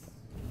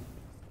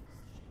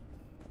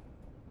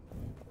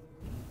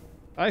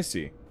 I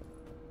see.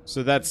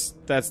 So that's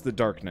the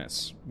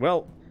darkness.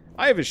 Well,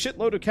 I have a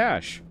shitload of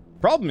cash.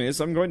 Problem is,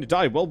 I'm going to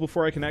die well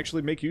before I can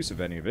actually make use of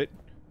any of it.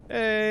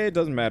 It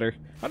doesn't matter.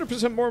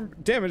 100% more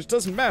damage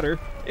doesn't matter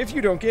if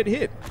you don't get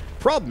hit.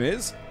 Problem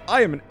is,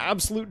 I am an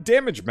absolute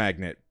damage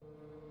magnet.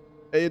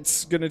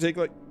 It's gonna take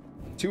like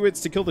 2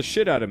 hits to kill the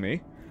shit out of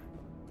me.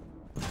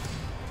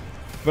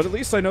 But at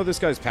least I know this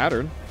guy's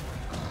pattern.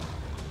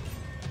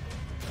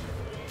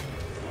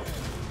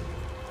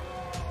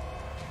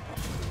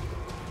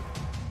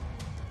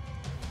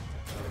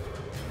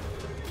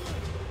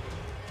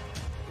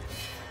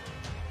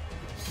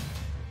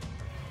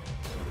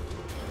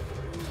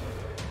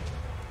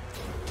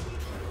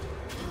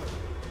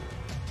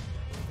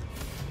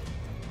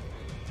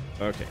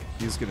 Okay,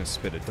 he's gonna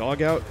spit a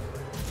dog out.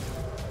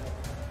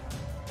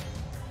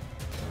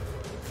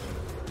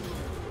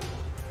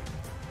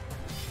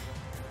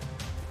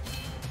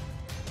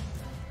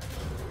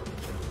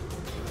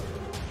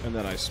 And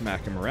then I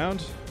smack him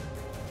around.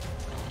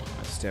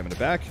 I stamina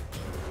back.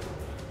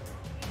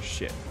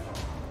 Shit.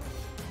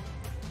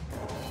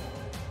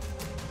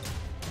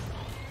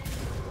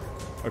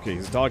 Okay,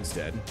 his dog's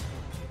dead.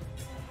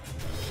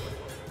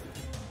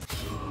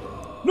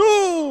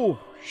 No!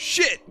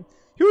 Shit!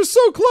 He was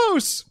so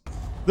close!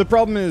 The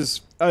problem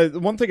is,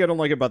 one thing I don't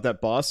like about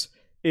that boss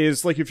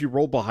is, like, if you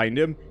roll behind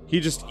him, he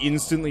just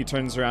instantly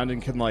turns around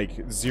and can,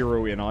 like,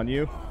 zero in on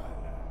you.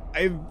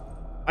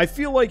 I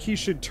feel like he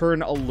should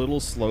turn a little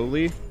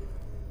slowly,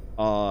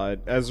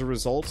 as a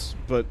result,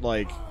 but,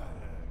 like,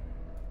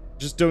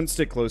 just don't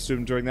stick close to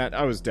him during that.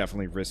 I was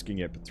definitely risking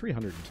it, but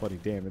 320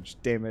 damage,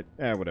 damn it.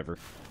 Whatever.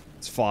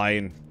 It's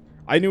fine.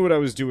 I knew what I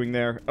was doing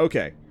there.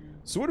 Okay,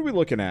 so what are we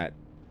looking at?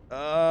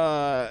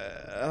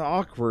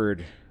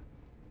 Awkward.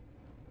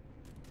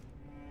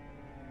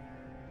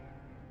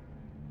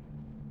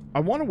 I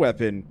want a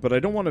weapon, but I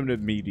don't want him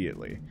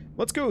immediately.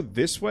 Let's go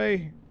this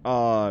way.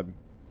 Up,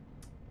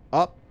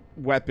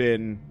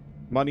 weapon,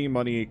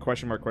 money,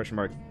 question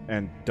mark,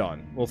 and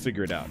done. We'll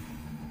figure it out.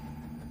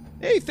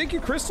 Hey, thank you,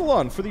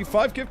 Crystalon, for the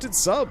 5 gifted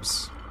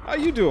subs. How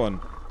you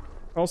doing?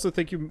 Also,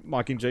 thank you,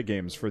 Mockingjay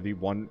Games, for the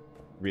 1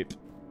 rip.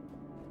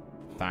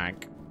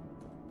 Thank.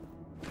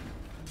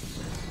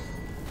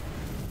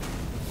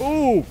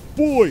 Oh,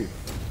 boy!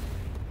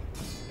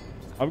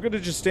 I'm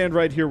gonna just stand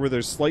right here where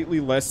there's slightly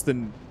less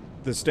than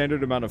the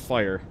standard amount of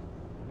fire.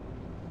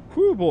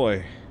 Whew,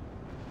 boy.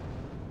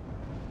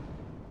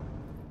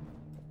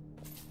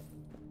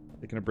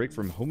 Taking a break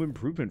from home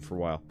improvement for a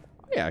while.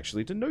 I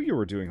actually didn't know you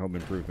were doing home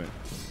improvement.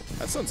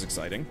 That sounds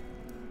exciting.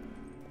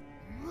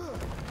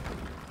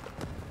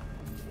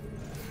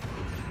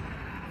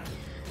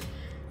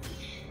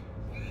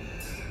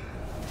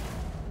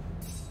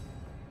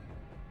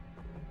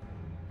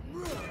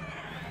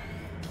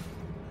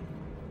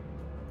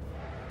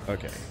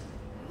 Okay.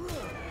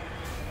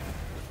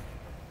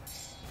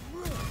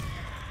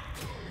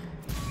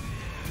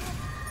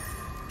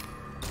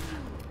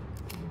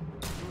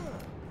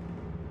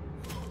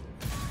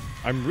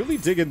 I'm really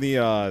digging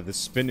the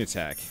spin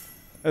attack.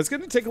 It's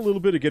gonna take a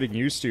little bit of getting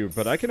used to,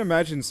 but I can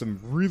imagine some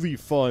really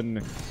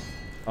fun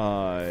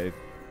combos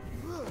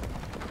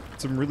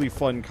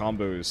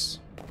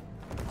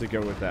to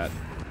go with that.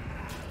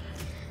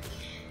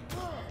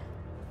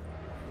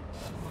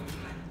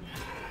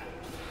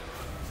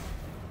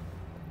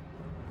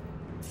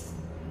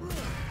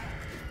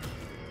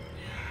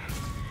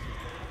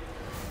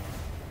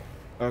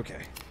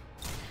 Okay.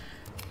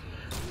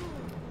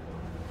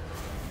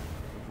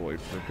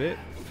 Avoid for a bit.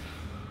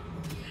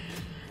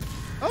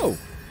 Oh!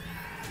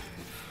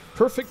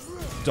 Perfect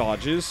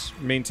dodges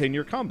maintain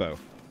your combo.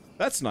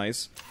 That's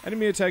nice.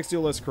 Enemy attacks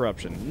deal less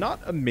corruption.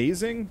 Not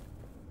amazing,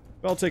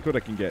 but I'll take what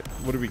I can get.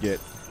 What do we get?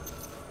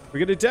 We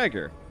get a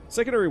dagger.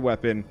 Secondary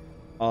weapon.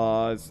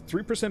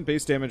 3%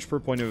 base damage per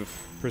point of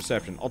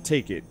perception. I'll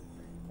take it.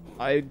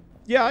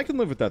 Yeah, I can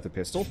live without the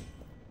pistol.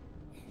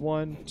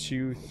 1,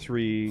 2,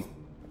 3...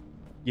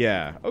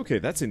 Yeah, okay,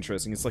 that's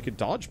interesting. It's like a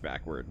dodge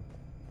backward.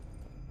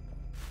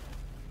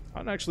 I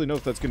don't actually know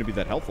if that's going to be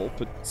that helpful,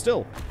 but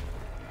still.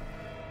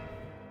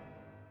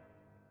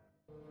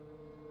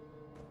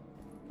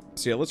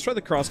 So yeah, let's try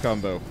the cross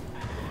combo.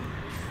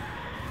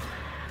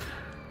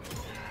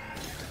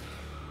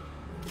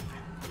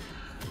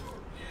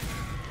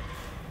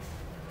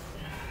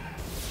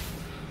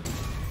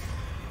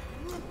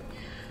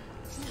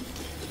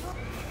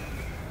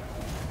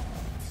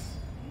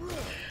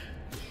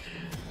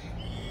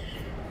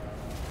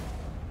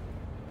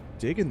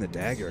 Digging the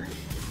dagger.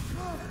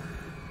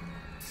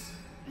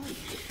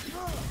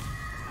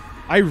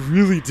 I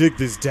really dig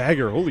this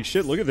dagger. Holy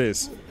shit, look at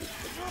this.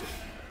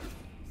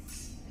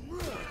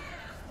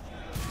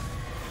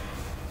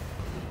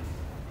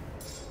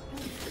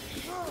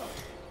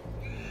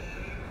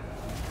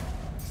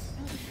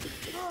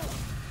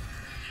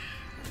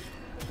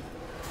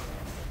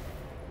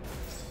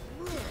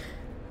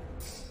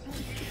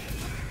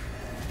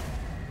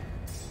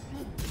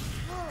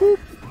 Boop.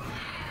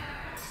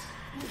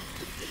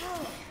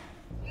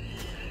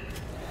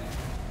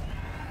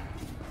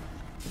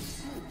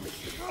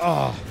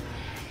 Oh,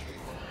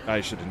 I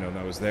should have known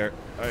that was there.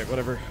 Alright,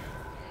 whatever.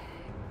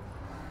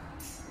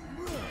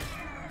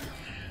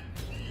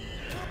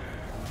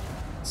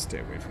 Stay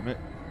away from it.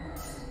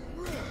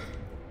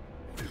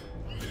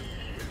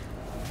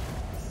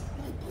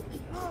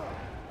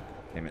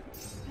 Damn it.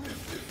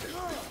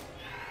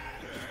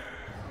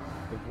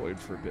 Avoid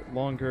for a bit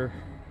longer.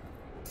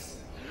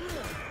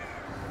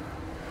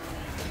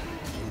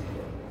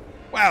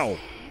 Wow!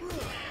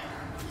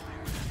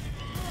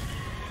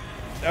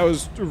 That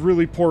was a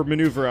really poor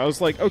maneuver. I was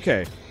like,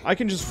 okay, I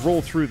can just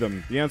roll through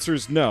them. The answer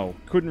is no.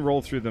 Couldn't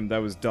roll through them. That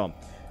was dumb.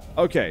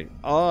 Okay,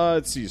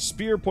 let's see.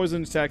 Spear,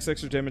 poison attacks,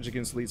 extra damage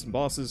against elites and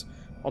bosses.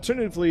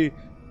 Alternatively,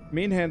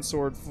 main hand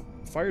sword,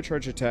 fire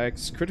charge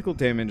attacks, critical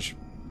damage,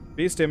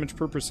 base damage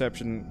per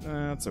perception.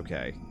 That's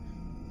okay.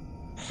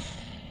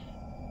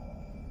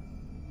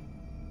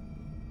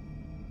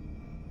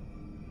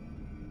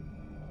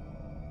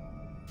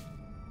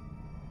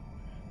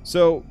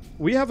 So,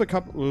 we have a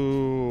couple...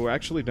 Ooh,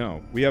 actually,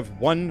 no. We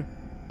have one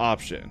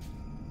option.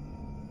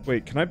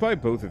 Wait, can I buy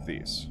both of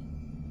these?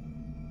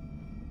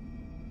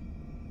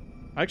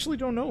 I actually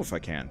don't know if I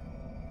can.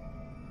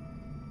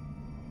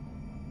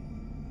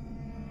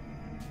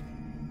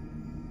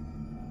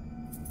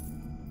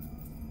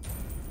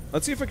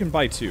 Let's see if I can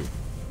buy two.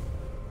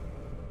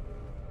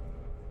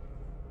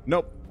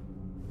 Nope.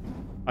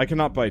 I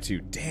cannot buy 2.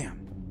 Damn.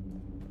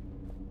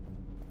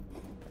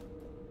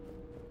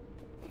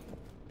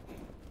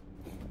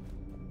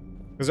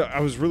 Because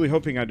I was really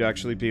hoping I'd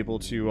actually be able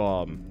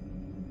to,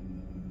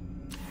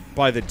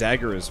 buy the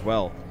dagger as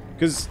well.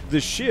 Because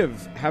the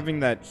shiv, having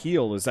that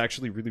heal, is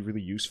actually really,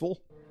 really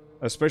useful.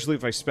 Especially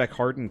if I spec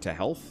harden to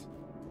health.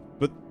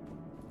 But,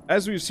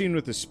 as we've seen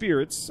with the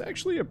spear, it's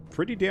actually a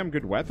pretty damn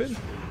good weapon.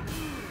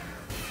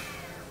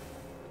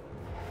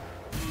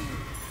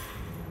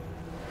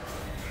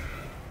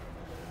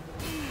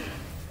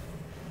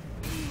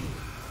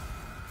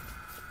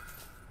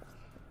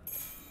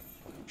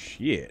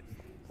 Shit.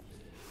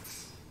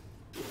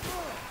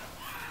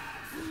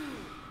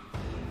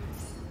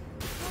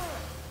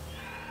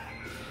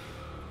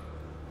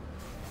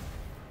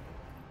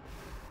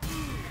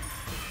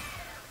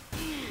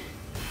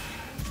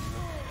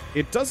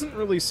 It doesn't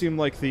really seem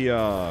like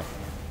the,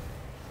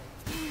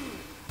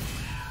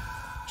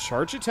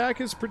 charge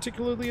attack is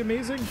particularly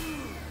amazing.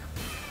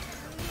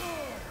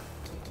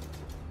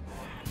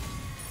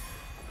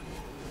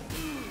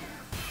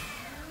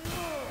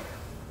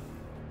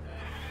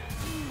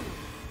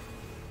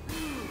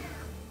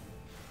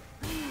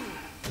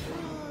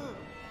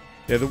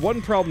 Yeah, the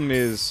one problem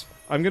is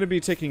I'm going to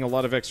be taking a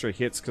lot of extra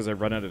hits because I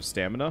run out of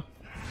stamina.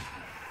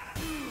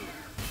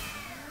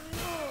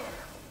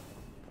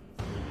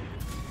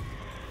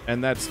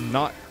 And that's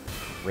not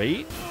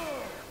great.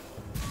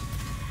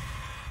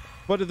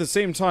 But at the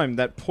same time,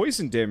 that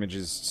poison damage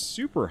is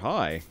super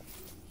high.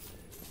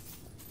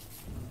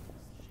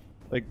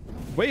 Like,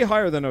 way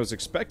higher than I was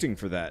expecting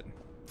for that.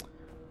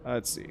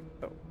 Let's see.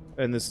 Oh,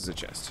 and this is a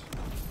chest.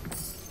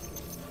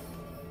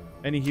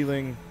 Any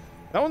healing?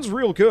 That one's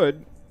real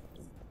good.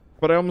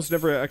 But I almost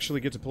never actually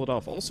get to pull it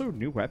off. Also,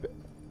 new weapon?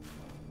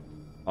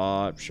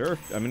 Sure.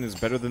 I mean, it's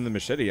better than the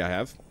machete I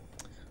have.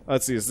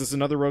 Let's see, is this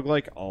another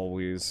roguelike?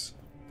 Always.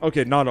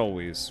 Okay, not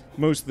always.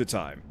 Most of the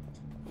time.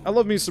 I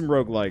love me some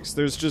roguelikes.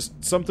 There's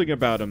just something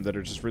about them that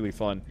are just really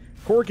fun.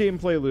 Core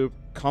gameplay loop,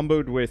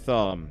 comboed with,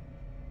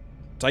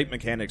 type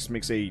mechanics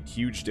makes a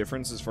huge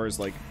difference as far as,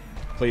 like,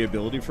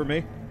 playability for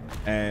me.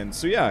 And,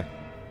 so yeah.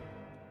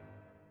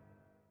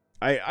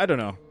 I don't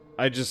know.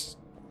 I just...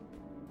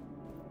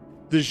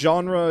 The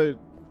genre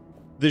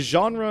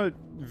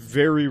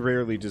very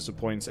rarely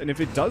disappoints. And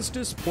if it does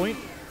disappoint,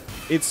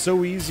 it's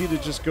so easy to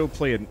just go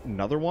play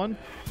another one.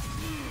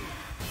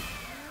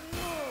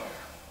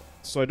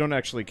 So I don't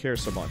actually care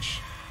so much.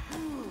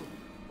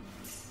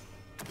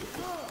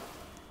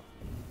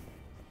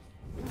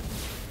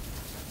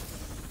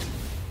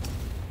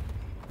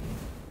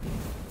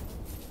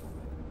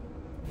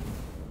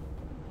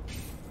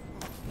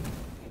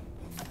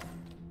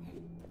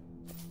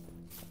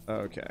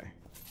 Okay.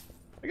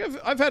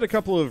 Like I've had a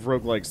couple of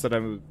roguelikes that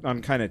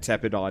I'm kind of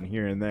tepid on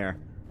here and there.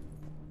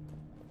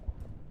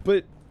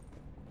 But,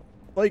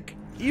 like,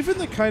 even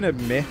the kind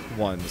of meh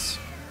ones,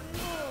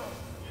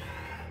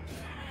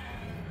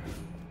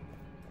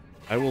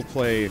 I will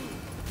play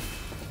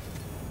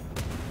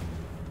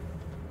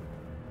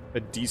a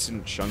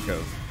decent chunk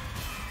of.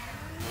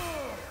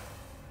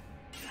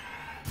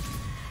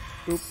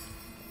 Oop.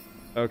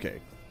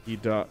 Okay. He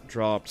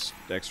dropped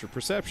extra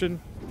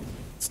perception.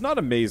 It's not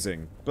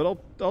amazing, but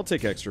I'll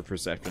take extra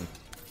perception.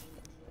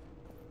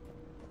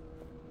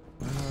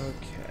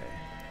 Okay.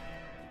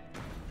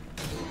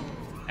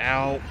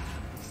 Ow.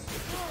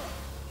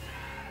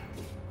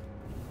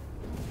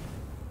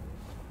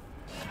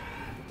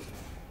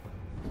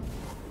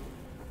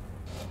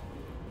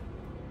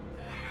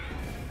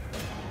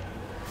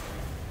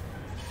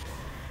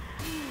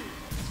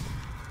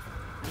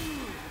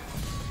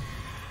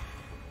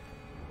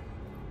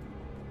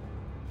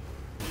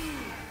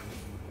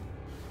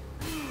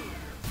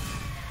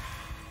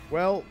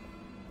 Well,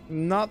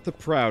 not the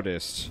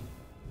proudest.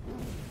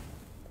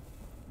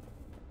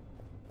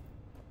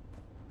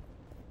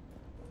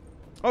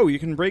 Oh, you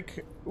can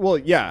break... Well,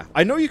 yeah.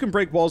 I know you can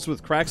break walls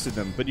with cracks in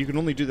them, but you can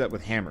only do that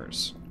with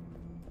hammers.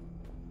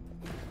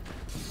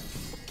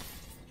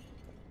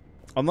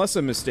 Unless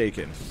I'm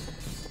mistaken.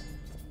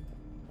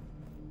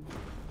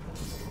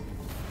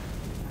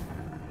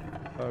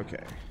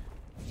 Okay.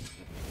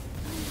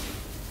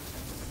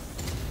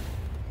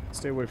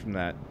 Stay away from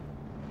that.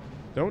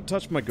 Don't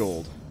touch my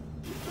gold.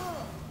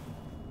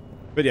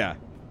 But yeah,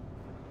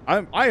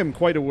 I am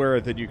quite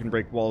aware that you can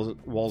break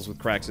walls with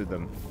cracks in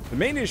them. The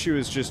main issue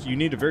is just you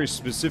need a very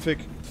specific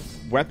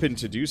weapon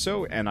to do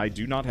so, and I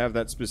do not have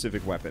that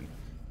specific weapon.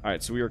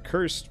 Alright, so we are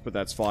cursed, but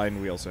that's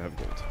fine. We also have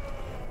gold.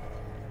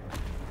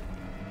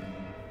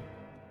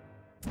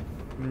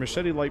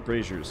 Machete light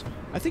braziers.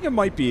 I think I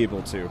might be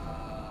able to.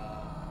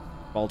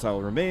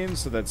 Volatile remains,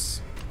 so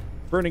that's...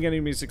 Burning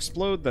enemies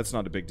explode, that's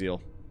not a big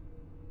deal.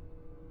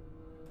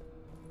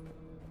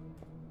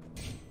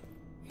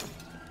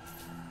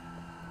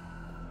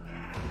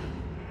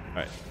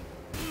 Alright.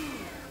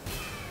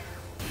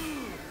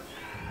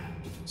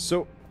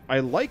 So, I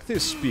like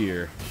this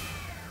spear.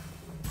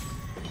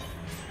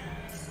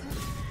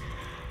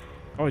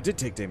 Oh, I did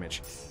take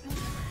damage.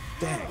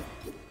 Dang.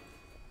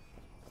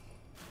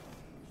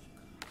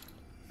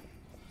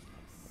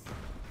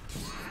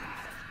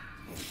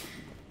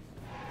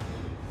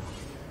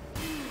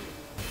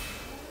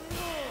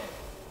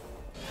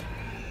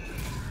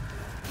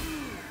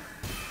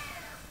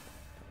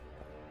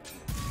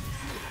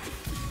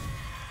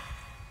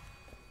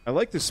 I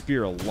like the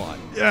spear a lot.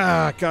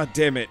 Ah, god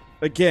damn it.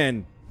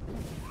 Again.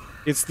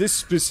 It's this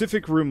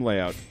specific room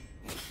layout.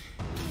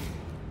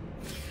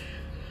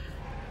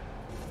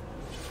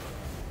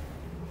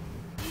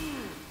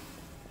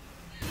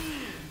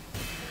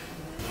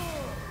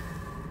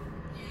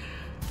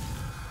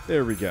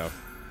 There we go.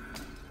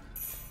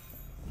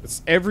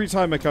 It's every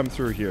time I come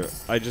through here,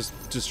 I just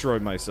destroy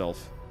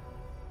myself.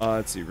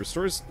 Let's see.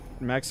 Restores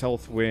max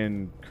health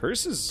when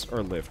curses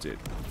are lifted.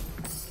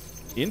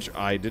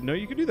 I didn't know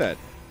you could do that.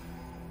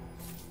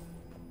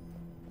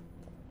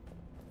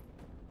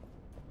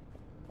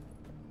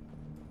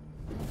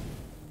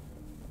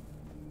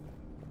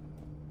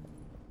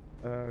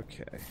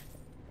 Okay.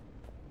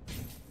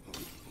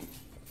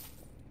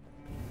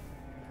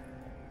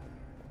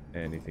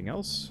 Anything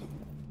else?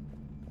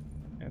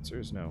 Answer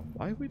is no.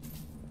 Why would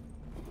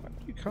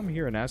you come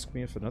here and ask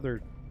me if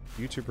another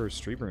YouTuber or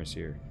streamer is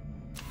here?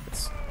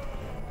 It's...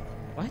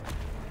 What?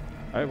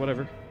 Alright,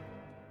 whatever.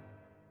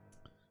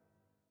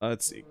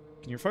 Let's see.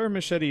 Can your fire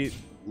machete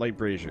light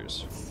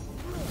braziers?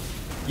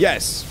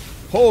 Yes!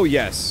 Oh,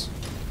 yes!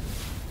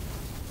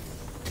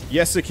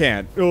 Yes, it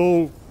can.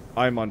 Oh,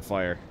 I'm on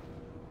fire.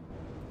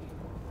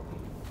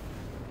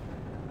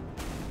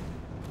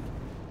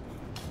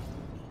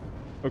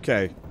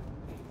 Okay.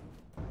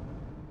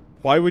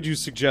 Why would you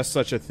suggest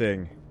such a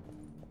thing?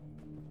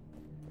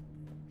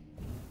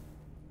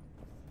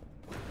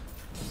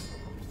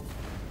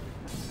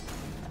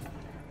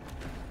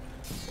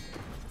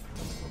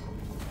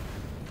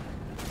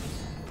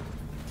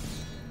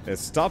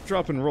 Stop,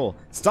 drop, and roll.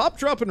 Stop,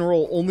 drop, and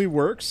roll only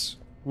works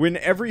when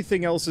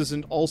everything else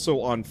isn't also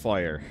on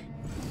fire.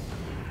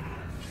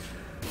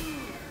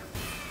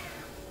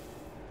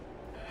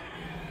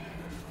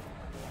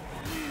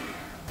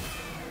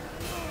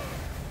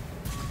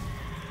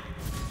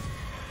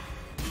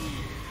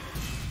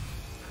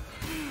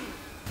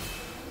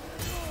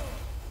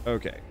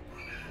 Okay.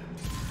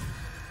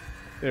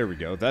 There we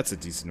go. That's a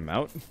decent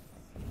amount.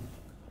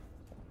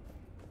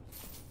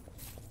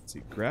 Let's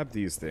see. Grab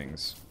these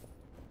things.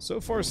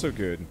 So far, so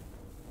good.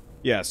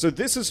 Yeah, so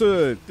this is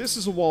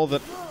a wall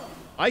that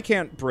I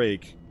can't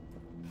break.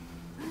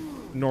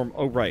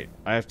 Oh, right.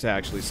 I have to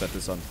actually set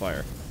this on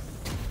fire.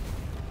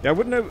 Yeah, I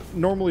wouldn't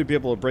normally be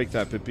able to break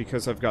that, but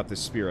because I've got this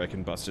spear, I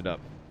can bust it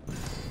up.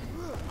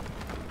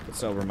 That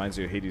style reminds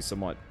you of Hades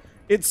somewhat.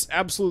 It's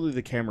absolutely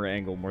the camera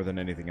angle more than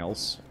anything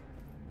else.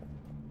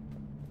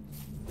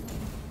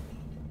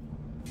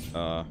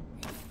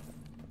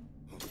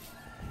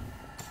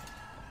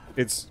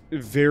 It's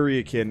very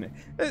akin...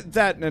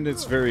 That, and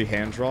it's very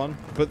hand-drawn,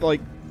 but, like...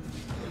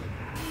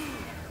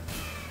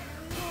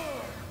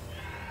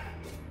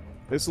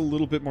 It's a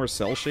little bit more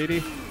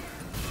cel-shady.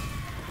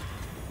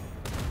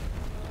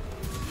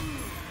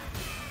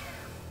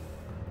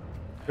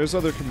 There's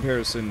other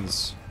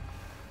comparisons.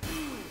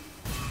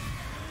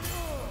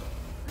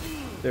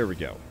 There we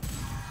go.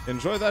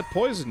 Enjoy that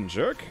poison,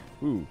 jerk!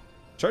 Ooh.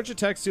 Charge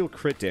attacks deal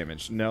crit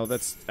damage. No,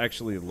 that's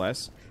actually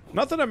less.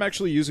 Not that I'm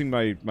actually using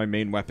my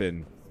main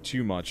weapon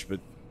too much,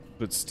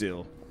 but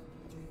still.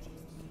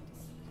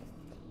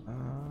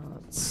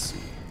 Let's see.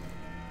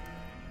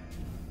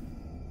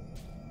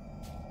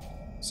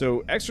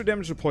 So, extra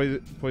damage to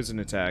poison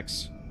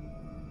attacks.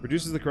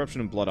 Reduces the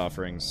corruption of blood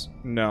offerings.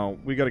 No,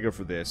 we gotta go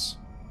for this.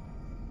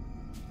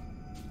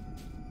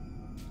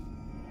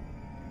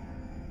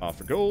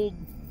 Offer gold.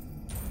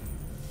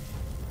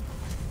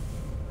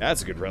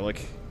 That's a good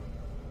relic.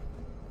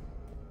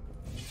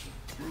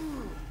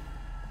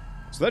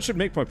 So that should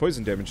make my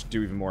poison damage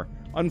do even more.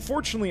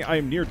 Unfortunately, I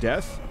am near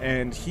death,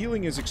 and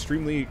healing is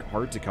extremely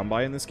hard to come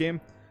by in this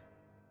game.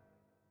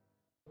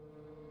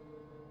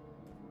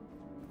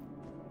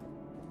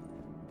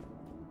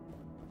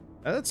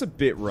 Now, that's a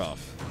bit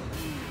rough.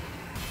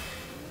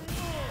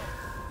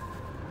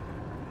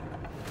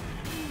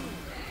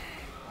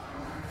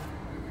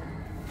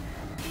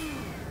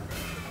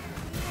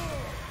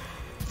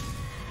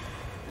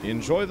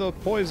 Enjoy the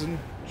poison,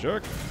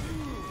 jerk.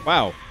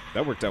 Wow,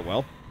 that worked out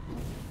well.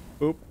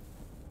 Oop.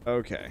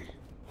 Okay.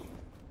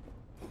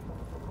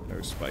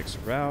 No spikes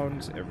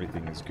around.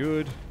 Everything is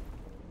good.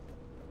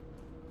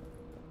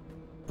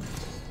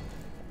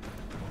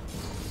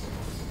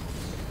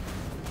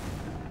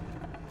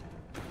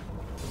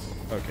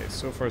 Okay,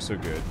 so far so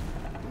good.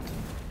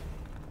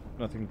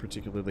 Nothing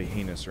particularly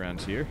heinous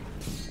around here.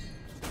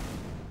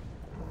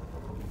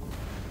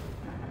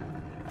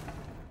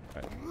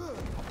 Alright.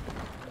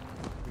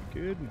 We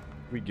good?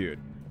 We good.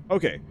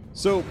 Okay,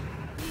 so...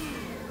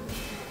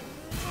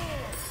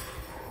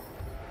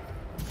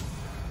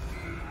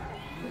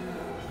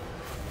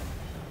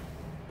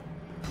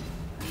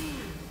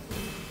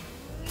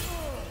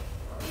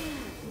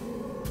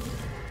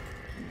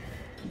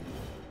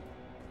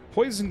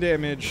 Poison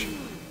damage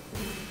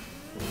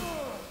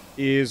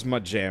is my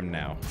jam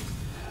now.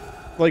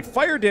 Like,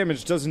 fire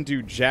damage doesn't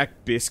do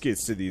jack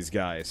biscuits to these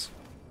guys.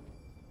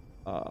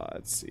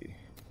 Let's see.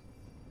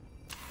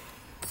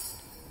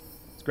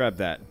 Let's grab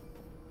that.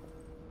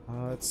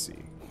 Let's see.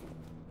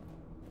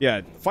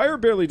 Yeah, fire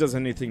barely does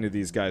anything to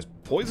these guys.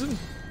 Poison?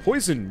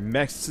 Poison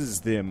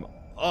messes them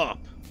up.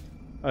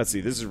 Let's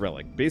see, this is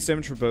Relic. Base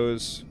damage for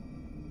bows.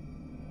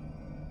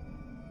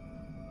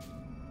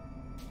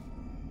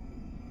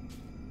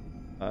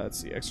 Let's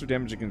see, extra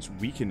damage against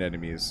weakened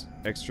enemies.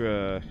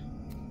 Extra...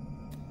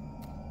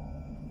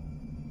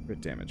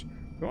 crit damage. Do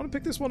I want to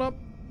pick this one up?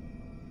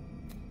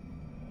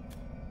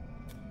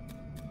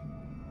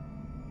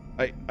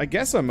 I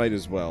guess I might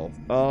as well.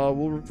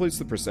 We'll replace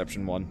the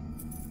perception one.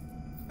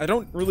 I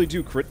don't really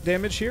do crit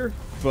damage here,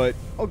 but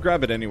I'll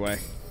grab it anyway.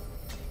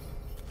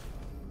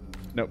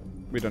 Nope,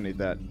 we don't need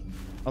that.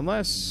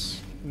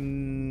 Unless...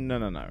 No.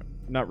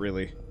 Not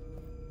really.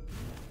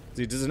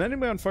 See, does an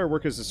enemy on fire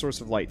work as a source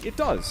of light? It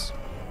does.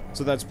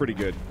 So that's pretty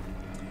good.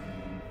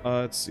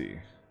 Let's see.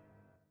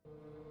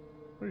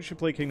 We should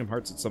play Kingdom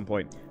Hearts at some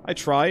point. I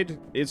tried.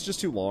 It's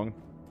just too long.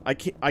 I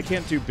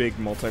can't do big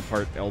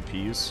multi-part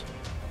LPs.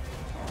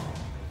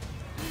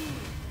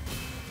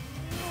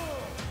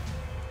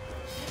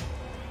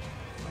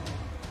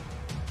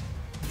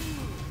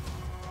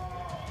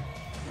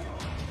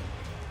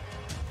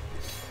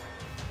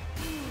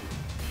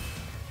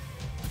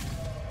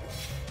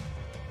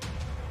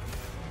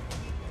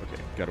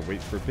 Gotta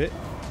wait for a bit.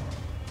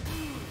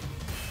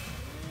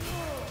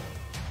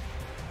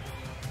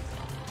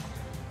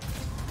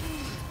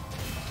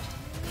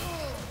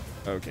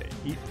 Okay,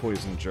 eat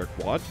poison,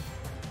 jerkwad.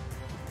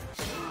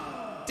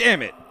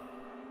 Damn it!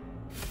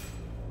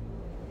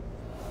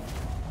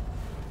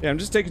 Yeah, I'm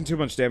just taking too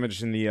much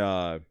damage in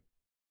the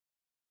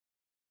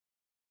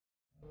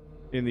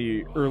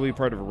early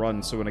part of a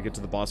run, so when I get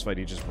to the boss fight,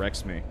 he just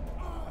wrecks me.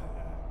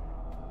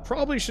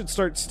 Probably should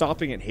start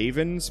stopping at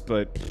havens,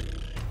 but...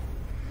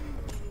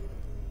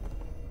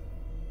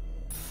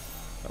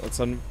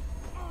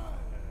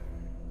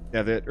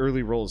 Yeah, that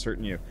early roll is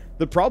hurting you.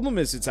 The problem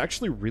is it's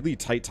actually really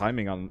tight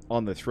timing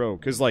on the throw,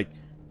 because, like,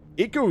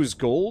 it goes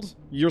gold,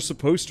 you're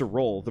supposed to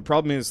roll. The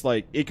problem is,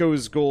 like, it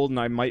goes gold and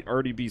I might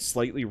already be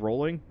slightly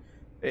rolling.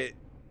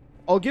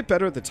 I'll get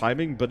better at the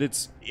timing, but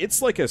it's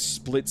like a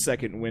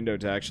split-second window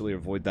to actually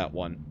avoid that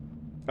one.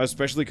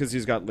 Especially because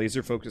he's got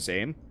laser-focus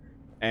aim.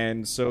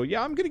 And so,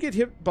 yeah, I'm going to get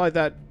hit by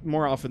that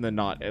more often than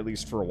not, at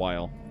least for a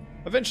while.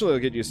 Eventually I'll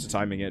get used to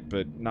timing it,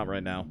 but not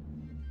right now.